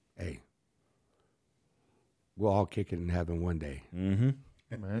 hey, we'll all kick it in heaven one day. Mm-hmm.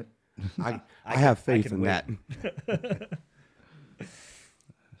 Right. I have faith in that.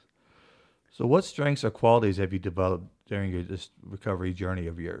 So what strengths or qualities have you developed during this recovery journey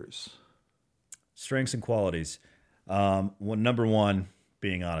of yours? Strengths and qualities. Number one,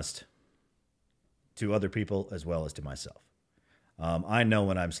 being honest to other people as well as to myself. I know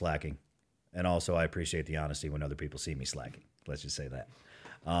when I'm slacking, and also I appreciate the honesty when other people see me slacking. Let's just say that.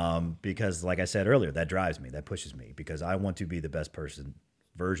 Because like I said earlier, that drives me, that pushes me, because I want to be the best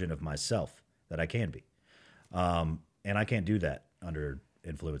version of myself that I can be. And I can't do that under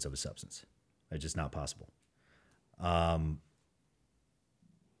influence of a substance. It's just not possible.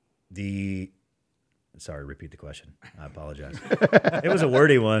 Sorry, repeat the question. I apologize. It was a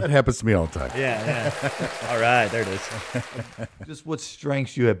wordy one. That happens to me all the time. Yeah. All right, there it is. Just what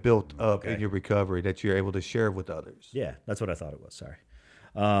strengths you have built up in your recovery that you're able to share with others. Yeah, that's what I thought it was. Sorry.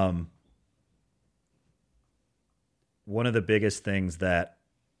 One of the biggest things that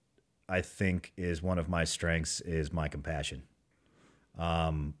I think is one of my strengths is my compassion.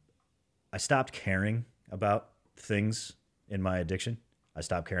 I stopped caring about things in my addiction. I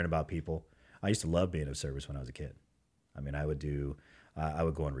stopped caring about people. I used to love being of service when I was a kid. I mean, I would go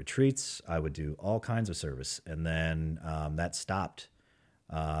on retreats. I would do all kinds of service. And then that stopped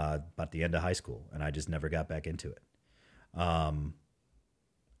about the end of high school, and I just never got back into it.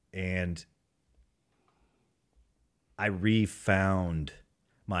 And I refound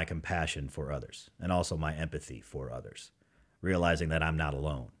my compassion for others and also my empathy for others, realizing that I'm not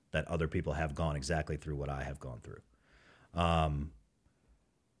alone, that other people have gone exactly through what I have gone through.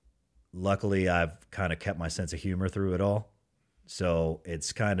 Luckily, I've kind of kept my sense of humor through it all. So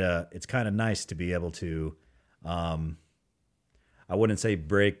it's kind of nice to be able to, I wouldn't say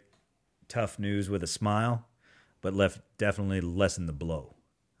break tough news with a smile, but definitely lessen the blow.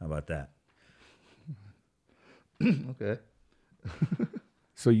 How about that? Okay.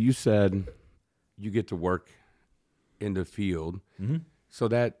 So you said you get to work in the field. Mm-hmm. So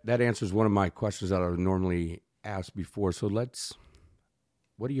that answers one of my questions that I would normally ask before. So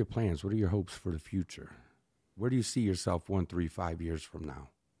what are your plans? What are your hopes for the future? Where do you see yourself 1, 3, 5 years from now?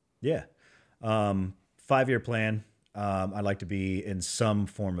 Yeah. 5-year plan. I'd like to be in some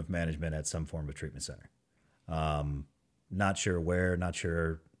form of management at some form of treatment center. Not sure where, not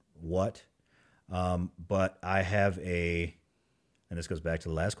sure what. But I have and this goes back to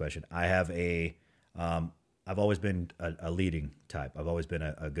the last question, I've always been a leading type. I've always been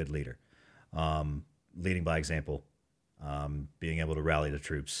a good leader. Leading by example. Being able to rally the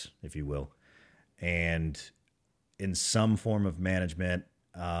troops, if you will. And in some form of management,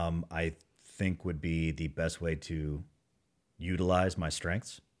 I think would be the best way to utilize my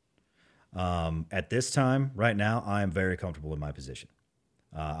strengths. At this time, right now, I am very comfortable in my position.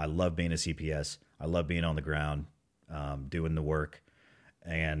 I love being a CPS. I love being on the ground, doing the work.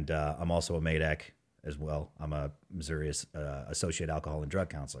 And I'm also a MADAC as well. I'm a Missouri Associate Alcohol and Drug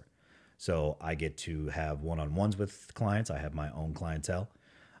Counselor. So I get to have one-on-ones with clients. I have my own clientele.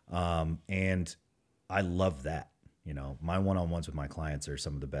 And I love that. You know, my one-on-ones with my clients are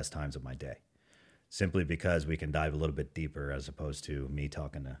some of the best times of my day, simply because we can dive a little bit deeper as opposed to me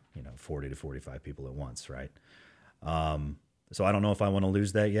talking to, 40 to 45 people at once, right? So I don't know if I want to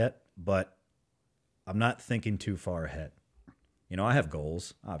lose that yet, but I'm not thinking too far ahead. I have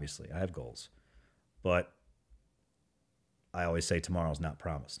goals, obviously. I have goals. But I always say tomorrow's not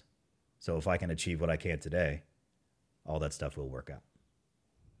promised. So if I can achieve what I can today, all that stuff will work out.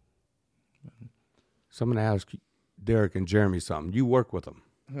 So I'm going to ask Derek and Jeremy something. You work with them.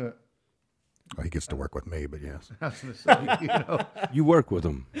 Well, he gets to work with me, but yes. I was going to say, You work with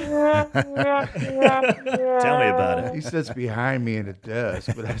them. Tell me about it. he sits behind me in the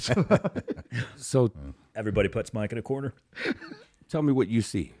desk, but that's So Everybody puts Mike in a corner. tell me what you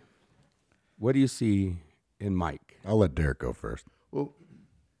see. What do you see in Mike? I'll let Derek go first. Well,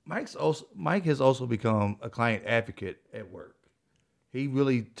 Mike has also become a client advocate at work. He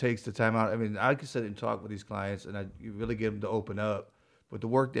really takes the time out. I mean, I can sit and talk with these clients, and you really get them to open up. But the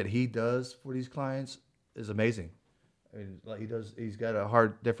work that he does for these clients is amazing. I mean, like he's got a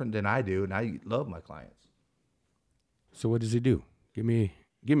heart different than I do, and I love my clients. So what does he do? Give me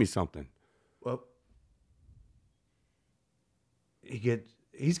something. Well,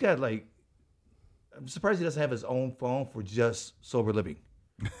 he's got like, I'm surprised he doesn't have his own phone for just sober living.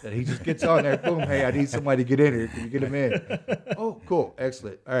 That he just gets on there, boom, hey, I need somebody to get in here. Can you get him in? Oh, cool,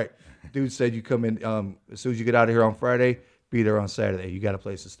 excellent. All right. Dude said you come in as soon as you get out of here on Friday, be there on Saturday. You got a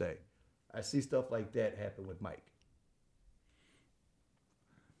place to stay. I see stuff like that happen with Mike.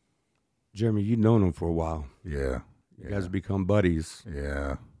 Jeremy, you've known him for a while. Yeah. You guys have become buddies.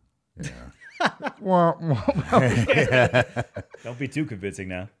 Yeah. Don't be too convincing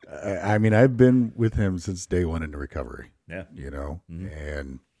now. I mean, I've been with him since day one into recovery. Yeah.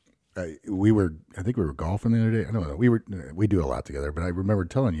 And I think we were golfing the other day. I don't know. We do a lot together, but I remember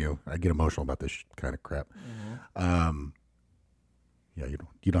telling you, I get emotional about this kind of crap. Yeah, you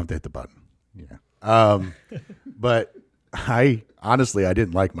don't have to hit the button. Yeah. But I honestly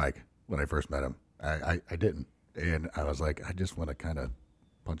didn't like Mike when I first met him. I didn't, and I was like, I just want to kind of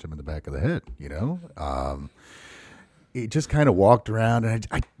punch him in the back of the head, you know. He just kind of walked around, and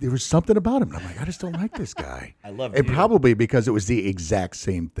there was something about him. And I'm like, I just don't like this guy. I love it. you. Probably because it was the exact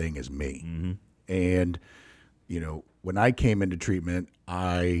same thing as me. Mm-hmm. And when I came into treatment,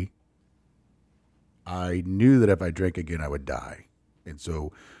 I knew that if I drank again, I would die. And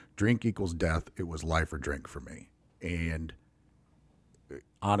so drink equals death. It was life or drink for me. And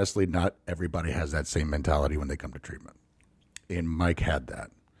honestly, not everybody has that same mentality when they come to treatment. And Mike had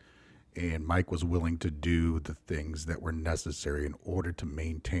that. And Mike was willing to do the things that were necessary in order to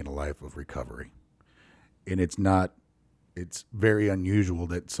maintain a life of recovery. And it's very unusual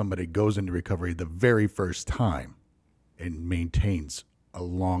that somebody goes into recovery the very first time and maintains a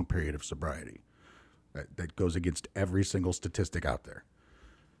long period of sobriety. That goes against every single statistic out there.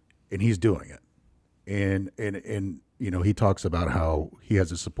 And he's doing it. And he talks about how he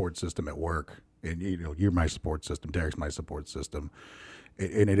has a support system at work. And, you're my support system. Derek's my support system.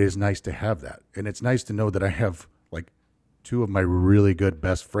 And it is nice to have that. And it's nice to know that I have, like, two of my really good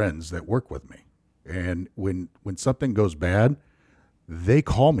best friends that work with me. And when something goes bad, they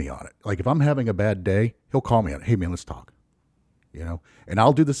call me on it. Like, if I'm having a bad day, he'll call me on it. Hey, man, let's talk. And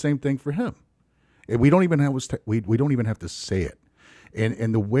I'll do the same thing for him. And we don't even have to say it.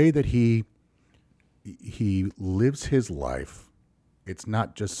 And the way that he lives his life, it's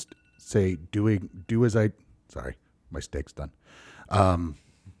not just say sorry, my steak's done.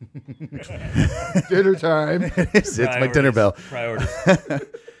 Dinner time. It's my dinner bell. Priorities.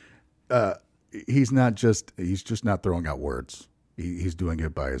 He's just not throwing out words. He's doing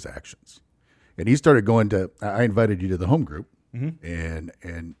it by his actions. And he started I invited you to the home group. Mm-hmm.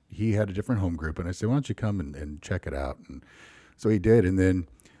 And he had a different home group, and I said, why don't you come and check it out? And so he did. And then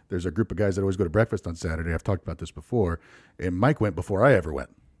there's a group of guys that always go to breakfast on Saturday. I've talked about this before, and Mike went before I ever went.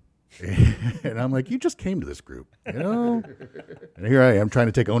 And I'm like, you just came to this group, And here I am trying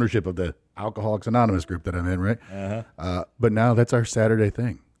to take ownership of the Alcoholics Anonymous group that I'm in, right? Uh-huh. But now that's our Saturday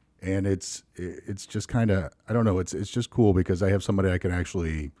thing, and it's just kind of, I don't know, it's just cool because I have somebody I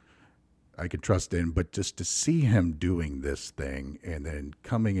can trust in, but just to see him doing this thing and then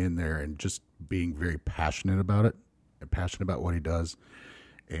coming in there and just being very passionate about it and passionate about what he does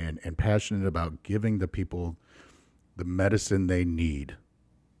and passionate about giving the people the medicine they need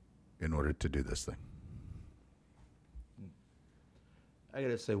in order to do this thing. I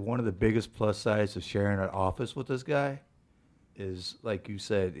gotta say, one of the biggest plus sides of sharing an office with this guy is, like you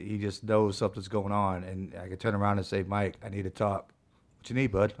said, he just knows something's going on, and I can turn around and say, Mike, I need to talk. What you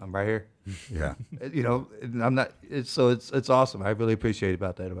need, bud? I'm right here. Yeah. And I'm not. It's awesome. I really appreciate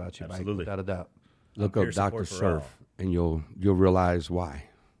about that about you, Absolutely. Mike, without a doubt. Look up Dr. Surf, and you'll realize why.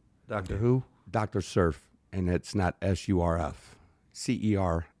 Dr. Who? Dr. Surf, and it's not SURF,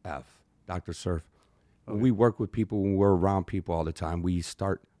 CERF, Dr. Surf. When we work with people, when we're around people all the time,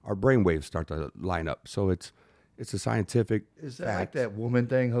 our brainwaves start to line up. So it's a scientific Is that fact. like that woman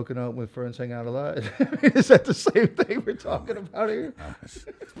thing, hooking up when friends hang out a lot? Is that the same thing we're talking about here?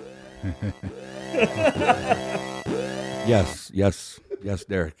 Yes,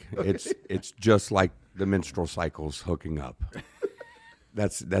 Derek. It's just like the menstrual cycles hooking up.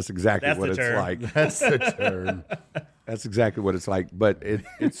 That's exactly what it's like. That's the term. That's exactly what it's like. But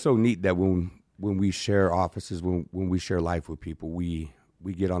it's so neat that when we share offices, when we share life with people, we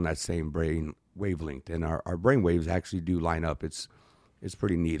get on that same brain wavelength, and our brain waves actually do line up. It's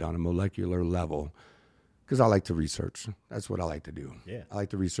pretty neat on a molecular level because I like to research. That's what I like to do. Yeah. I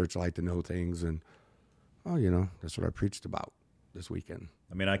like to research. I like to know things, and that's what I preached about this weekend.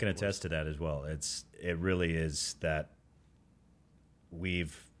 I mean, I can attest to that as well. It really is that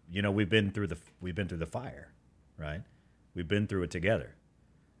we've been through the fire, right? We've been through it together.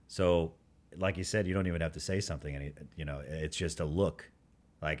 So, like you said, you don't even have to say something. It's just a look.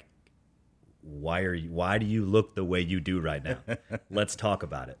 Like, why do you look the way you do right now? Let's talk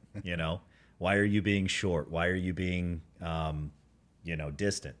about it. Why are you being short? Why are you being,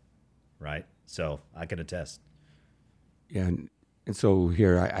 distant? Right. So I can attest. Yeah, and so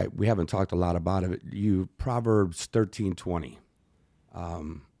here we haven't talked a lot about it. Proverbs 13:20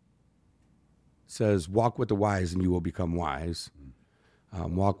 says, "Walk with the wise, and you will become wise.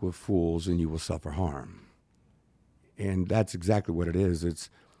 Walk with fools, and you will suffer harm." And that's exactly what it is.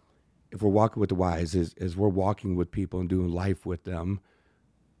 If we're walking with the wise, as we're walking with people and doing life with them,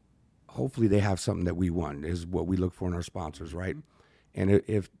 hopefully they have something that we want, is what we look for in our sponsors, right? And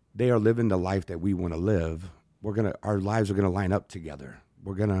if they are living the life that we want to live, our lives are gonna line up together.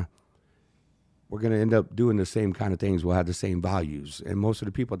 We're we're going to end up doing the same kind of things. We'll have the same values. And most of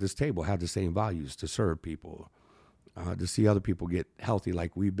the people at this table have the same values to serve people, to see other people get healthy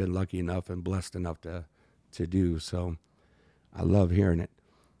like we've been lucky enough and blessed enough to do. So I love hearing it.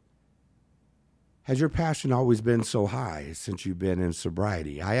 Has your passion always been so high since you've been in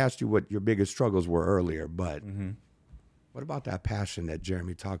sobriety? I asked you what your biggest struggles were earlier, but what about that passion that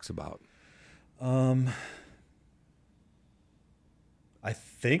Jeremy talks about? I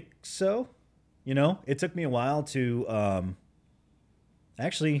think so. You know, it took me a while to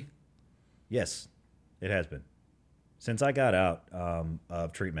actually, yes, it has been. Since I got out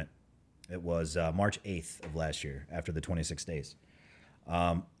of treatment, it was March 8th of last year after the 26 days.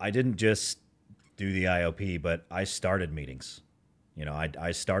 I didn't just do the IOP, but I started meetings. You know,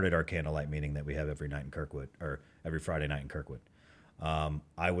 I started our candlelight meeting that we have every night in Kirkwood, or every Friday night in Kirkwood.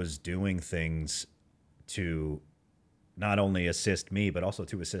 I was doing things to not only assist me, but also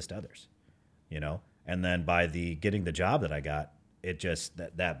to assist others, you know? And then by getting the job that I got, it just,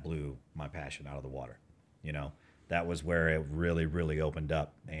 that blew my passion out of the water, you know? That was where it really, really opened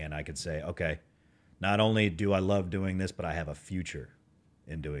up. And I could say, okay, not only do I love doing this, but I have a future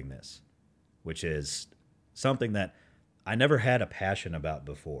in doing this, which is something that I never had a passion about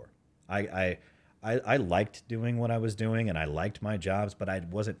before. I liked doing what I was doing, and I liked my jobs, but I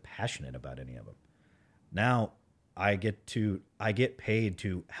wasn't passionate about any of them. Now I get paid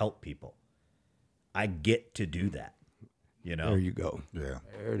to help people. I get to do that. You know, There you go. Yeah.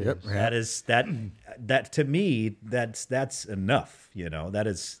 There it Yep. is. that is that to me, that's enough. You know,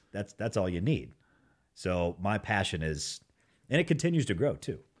 that's all you need. So my passion is, and it continues to grow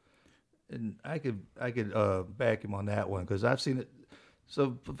too. And I could back him on that one because I've seen it.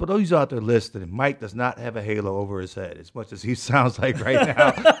 So for those out there listening, Mike does not have a halo over his head as much as he sounds like right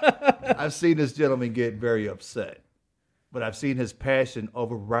now. I've seen this gentleman get very upset, but I've seen his passion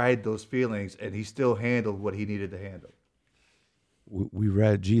override those feelings, and he still handled what he needed to handle. We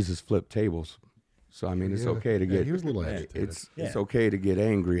read Jesus flip tables. So, I mean, it's okay to get, he was a little agitated. it's okay to get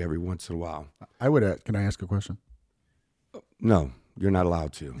angry every once in a while. I would. Can I ask a question? No, you're not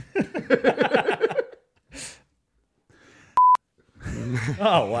allowed to.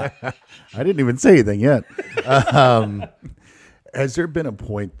 Oh wow! I didn't even say anything yet. Has there been a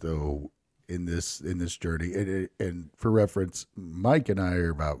point though in this journey? And for reference, Mike and I are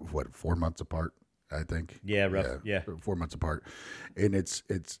about 4 months apart. I think. Yeah, rough. Yeah. 4 months apart, and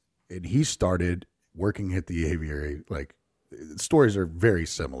and he started working at the aviary. Like, stories are very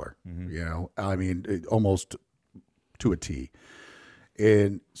similar. You know, I mean, almost to a T.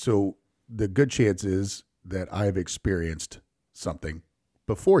 And so the good chance is that I've experienced something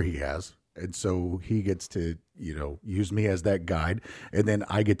before he has. And so he gets to, you know, use me as that guide. And then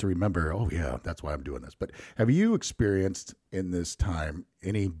I get to remember, oh, yeah, that's why I'm doing this. But have you experienced in this time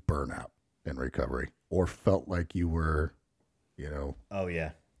any burnout in recovery or felt like you were, you know? Oh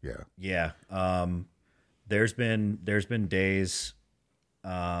yeah. Yeah. Yeah. There's been days.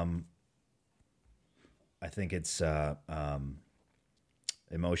 I think it's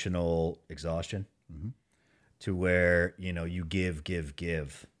emotional exhaustion, to where, you know, you give,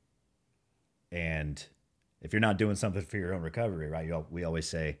 and if you're not doing something for your own recovery, right? We always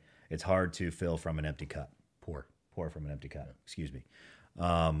say it's hard to fill from an empty cup. Pour from an empty cup. Excuse me.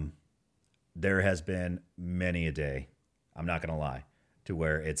 There has been many a day, I'm not going to lie, to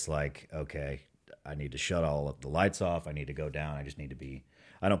where it's like, okay, I need to shut all of the lights off. I need to go down. I just need to be,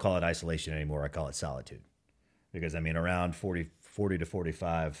 I don't call it isolation anymore. I call it solitude. Because, I mean, around 40 to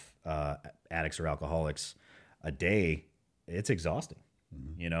 45 addicts or alcoholics a day, it's exhausting,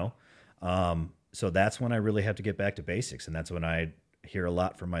 you know? So that's when I really have to get back to basics. And that's when I hear a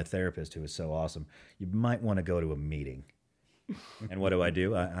lot from my therapist, who is so awesome. You might want to go to a meeting. And what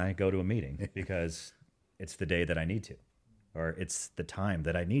do? I go to a meeting because it's the day that I need to, or it's the time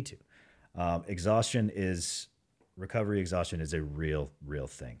that I need to. Recovery exhaustion is a real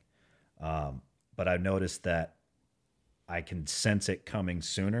thing. But I've noticed that I can sense it coming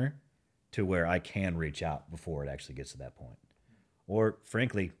sooner, to where I can reach out before it actually gets to that point. Or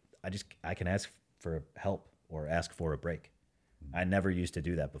frankly, I can ask for help or ask for a break. I never used to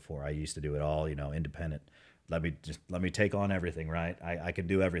do that before. I used to do it all, you know, independent. Let me take on everything, right? I can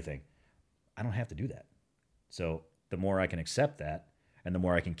do everything. I don't have to do that. So the more I can accept that, and the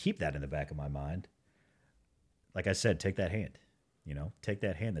more I can keep that in the back of my mind, like I said, take that hand, you know, take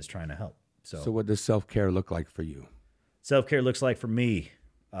that hand that's trying to help. So what does self-care look like for you? Self-care looks like for me,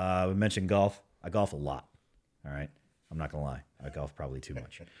 we mentioned golf. I golf a lot. All right. I'm not going to lie. I golf probably too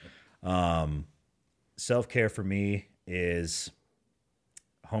much. Self-care for me is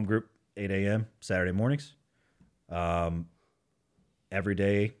home group, 8 a.m. Saturday mornings. Every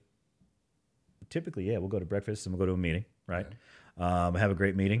day, typically, yeah, we'll go to breakfast and we'll go to a meeting, right? Have a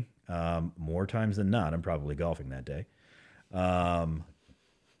great meeting. More times than not, I'm probably golfing that day.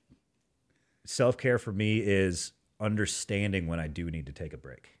 Self-care for me is understanding when I do need to take a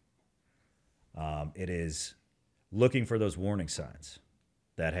break. It is looking for those warning signs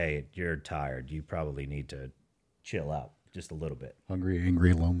that, hey, you're tired. You probably need to chill out just a little bit. Hungry,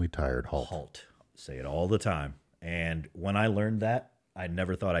 angry, lonely, tired. Halt. Halt. Say it all the time. And when I learned that, I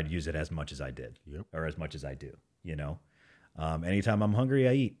never thought I'd use it as much as I did, or as much as I do. You know, anytime I'm hungry,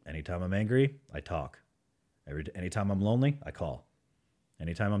 I eat. Anytime I'm angry, I talk. Anytime I'm lonely, I call.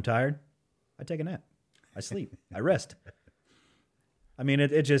 Anytime I'm tired, I take a nap. I sleep. I rest. I mean,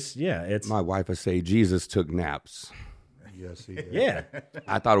 it just, yeah, it's. My wife would say Jesus took naps. Yes, he did. Yeah.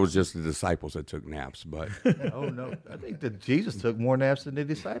 I thought it was just the disciples that took naps, but Oh no, I think that Jesus took more naps than the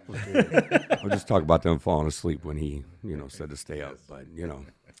disciples did. we'll just talk about them falling asleep when he, said to stay up.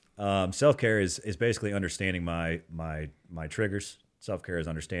 But Self-care is basically understanding my triggers. Self-care is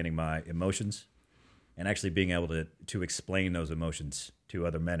understanding my emotions and actually being able to explain those emotions to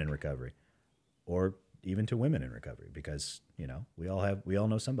other men in recovery, or even to women in recovery, because, we all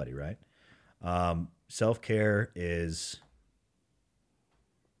know somebody, right? Self-care is,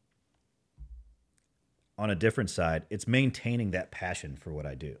 on a different side, it's maintaining that passion for what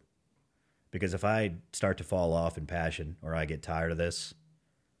I do. Because if I start to fall off in passion, or I get tired of this,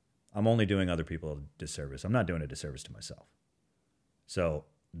 I'm only doing other people a disservice. I'm not doing a disservice to myself. So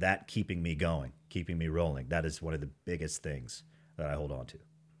that keeping me going, keeping me rolling, that is one of the biggest things that I hold on to.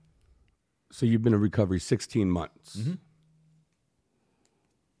 So you've been in recovery 16 months. Mm-hmm.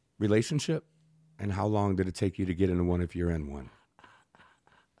 Relationship? And how long did it take you to get into one if you're in one?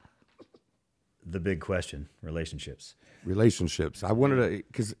 The big question, relationships. Relationships. I wanted to,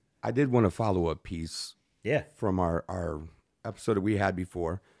 because I did want a follow-up piece Yeah, from our episode that we had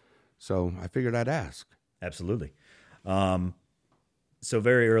before. So I figured I'd ask. absolutely. So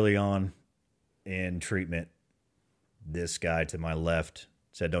very early on in treatment, this guy to my left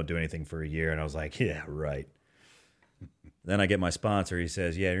said, don't do anything for a year. And I was like, yeah, right. Then I get my sponsor. He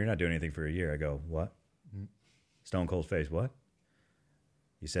says, yeah, you're not doing anything for a year. I go, what? Stone cold face, what?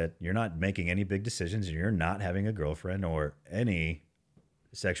 He said, you're not making any big decisions, and you're not having a girlfriend or any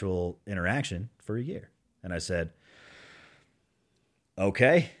sexual interaction for a year. And I said,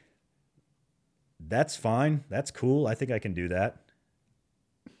 okay, that's fine. That's cool. I think I can do that.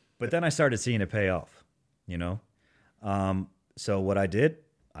 But then I started seeing it pay off, So what I did,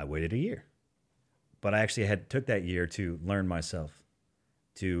 I waited a year. But I actually took that year to learn myself,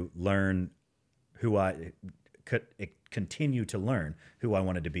 to learn who I could continue to learn who I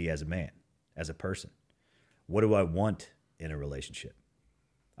wanted to be as a man, as a person. What do I want in a relationship?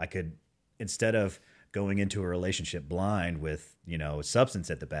 I could, instead of going into a relationship blind with, substance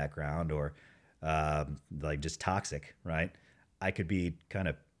at the background, or like just toxic, right? I could be kind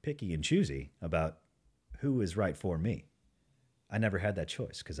of picky and choosy about who is right for me. I never had that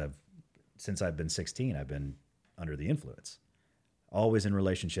choice, because since I've been 16, I've been under the influence. Always in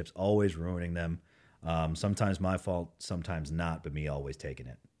relationships, always ruining them. Sometimes my fault, sometimes not, but me always taking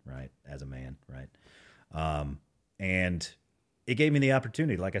it, right, as a man, right? And it gave me the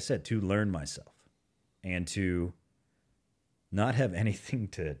opportunity, like I said, to learn myself and to not have anything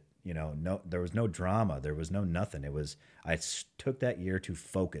to, there was no drama. There was no nothing. I took that year to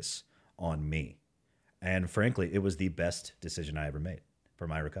focus on me. And frankly, it was the best decision I ever made for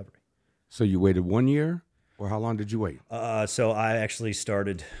my recovery. So you waited 1 year, or how long did you wait? So I actually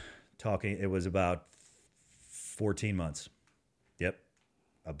started talking. It was about 14 months. Yep,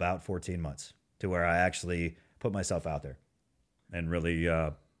 about 14 months, to where I actually put myself out there and really,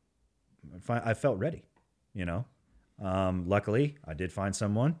 I felt ready. Luckily, I did find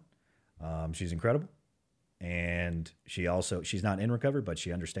someone. She's incredible, and she's not in recovery, but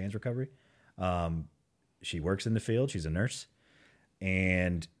she understands recovery. She works in the field. She's a nurse,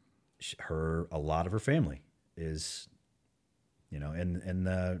 and a lot of her family is, in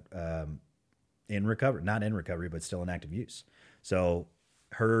recovery, not in recovery, but still in active use. So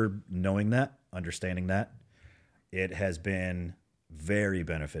her knowing that, understanding that, it has been very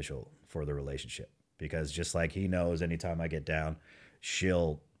beneficial for the relationship, because just like he knows, anytime I get down,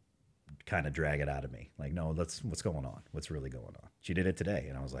 she'll kind of drag it out of me. Like, no, what's going on? What's really going on? She did it today.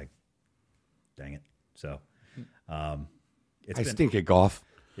 And I was like, dang it. So, I stink at golf.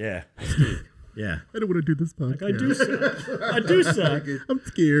 Yeah. Yeah. I don't want to do this podcast. I do suck. I do suck. I'm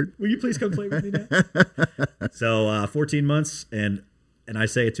scared. Will you please come play with me now? So 14 months, and I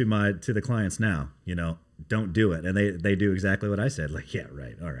say it to the clients now, don't do it. And they do exactly what I said. Like, yeah,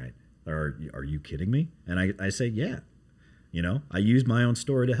 right. All right. Or are you kidding me? And I say, yeah. I use my own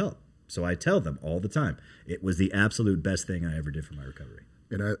story to help. So I tell them all the time, it was the absolute best thing I ever did for my recovery.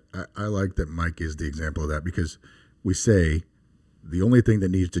 And I like that Mike is the example of that, because we say the only thing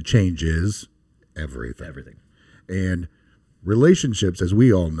that needs to change is everything. Everything. And relationships, as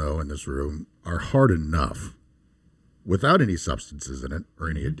we all know in this room, are hard enough without any substances in it or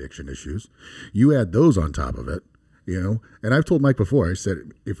any addiction issues. You add those on top of it, And I've told Mike before, I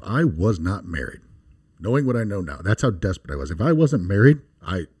said, if I was not married, knowing what I know now, that's how desperate I was. If I wasn't married,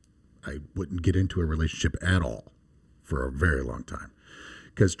 I wouldn't get into a relationship at all for a very long time.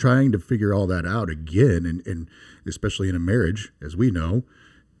 Because trying to figure all that out again, and especially in a marriage, as we know,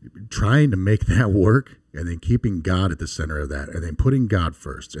 trying to make that work, and then keeping God at the center of that, and then putting God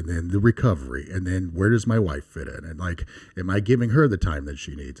first, and then the recovery, and then where does my wife fit in? And am I giving her the time that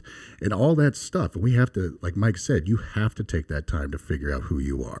she needs? And all that stuff. And we have to, like Mike said, you have to take that time to figure out who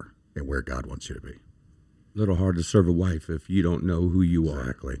you are and where God wants you to be. A little hard to serve a wife if you don't know who you are.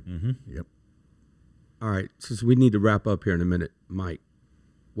 Exactly. Mm-hmm. Yep. All right, since we need to wrap up here in a minute, Mike,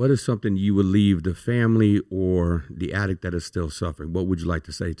 what is something you would leave the family or the addict that is still suffering? What would you like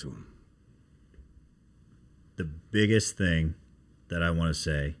to say to him? The biggest thing that I want to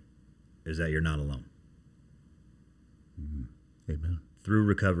say is that you're not alone. Mm-hmm. Amen. Through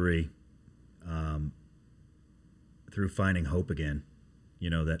recovery, through finding hope again,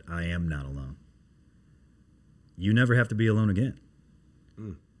 that I am not alone. You never have to be alone again.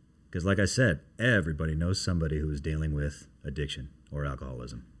 Because like I said, everybody knows somebody who is dealing with addiction or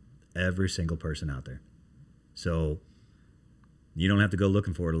alcoholism. Every single person out there. So you don't have to go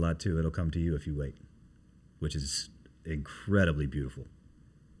looking for it a lot too. It'll come to you if you wait, which is incredibly beautiful.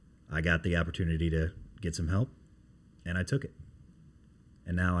 I got the opportunity to get some help, and I took it.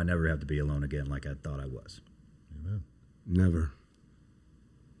 And now I never have to be alone again like I thought I was. Amen. Never.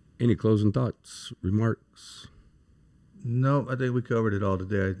 Any closing thoughts, remarks? No, I think we covered it all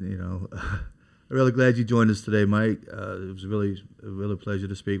today. I'm really glad you joined us today, Mike. It was really a pleasure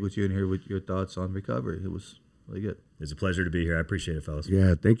to speak with you and hear what your thoughts on recovery. It was really good. It's a pleasure to be here. I appreciate it, fellas.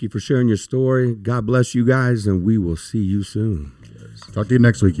 Yeah, thank you for sharing your story. God bless you guys, and we will see you soon. Talk to you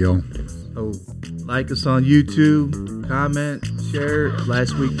next week, y'all. Oh, like us on YouTube, comment, share.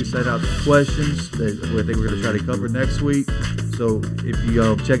 Last week we sent out questions that I think we're going to try to cover next week. So if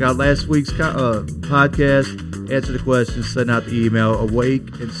you check out last week's podcast, answer the questions, send out the email,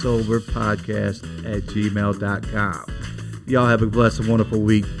 awakeandsoberpodcast@gmail.com. Y'all have a blessed and wonderful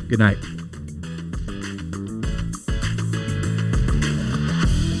week. Good night.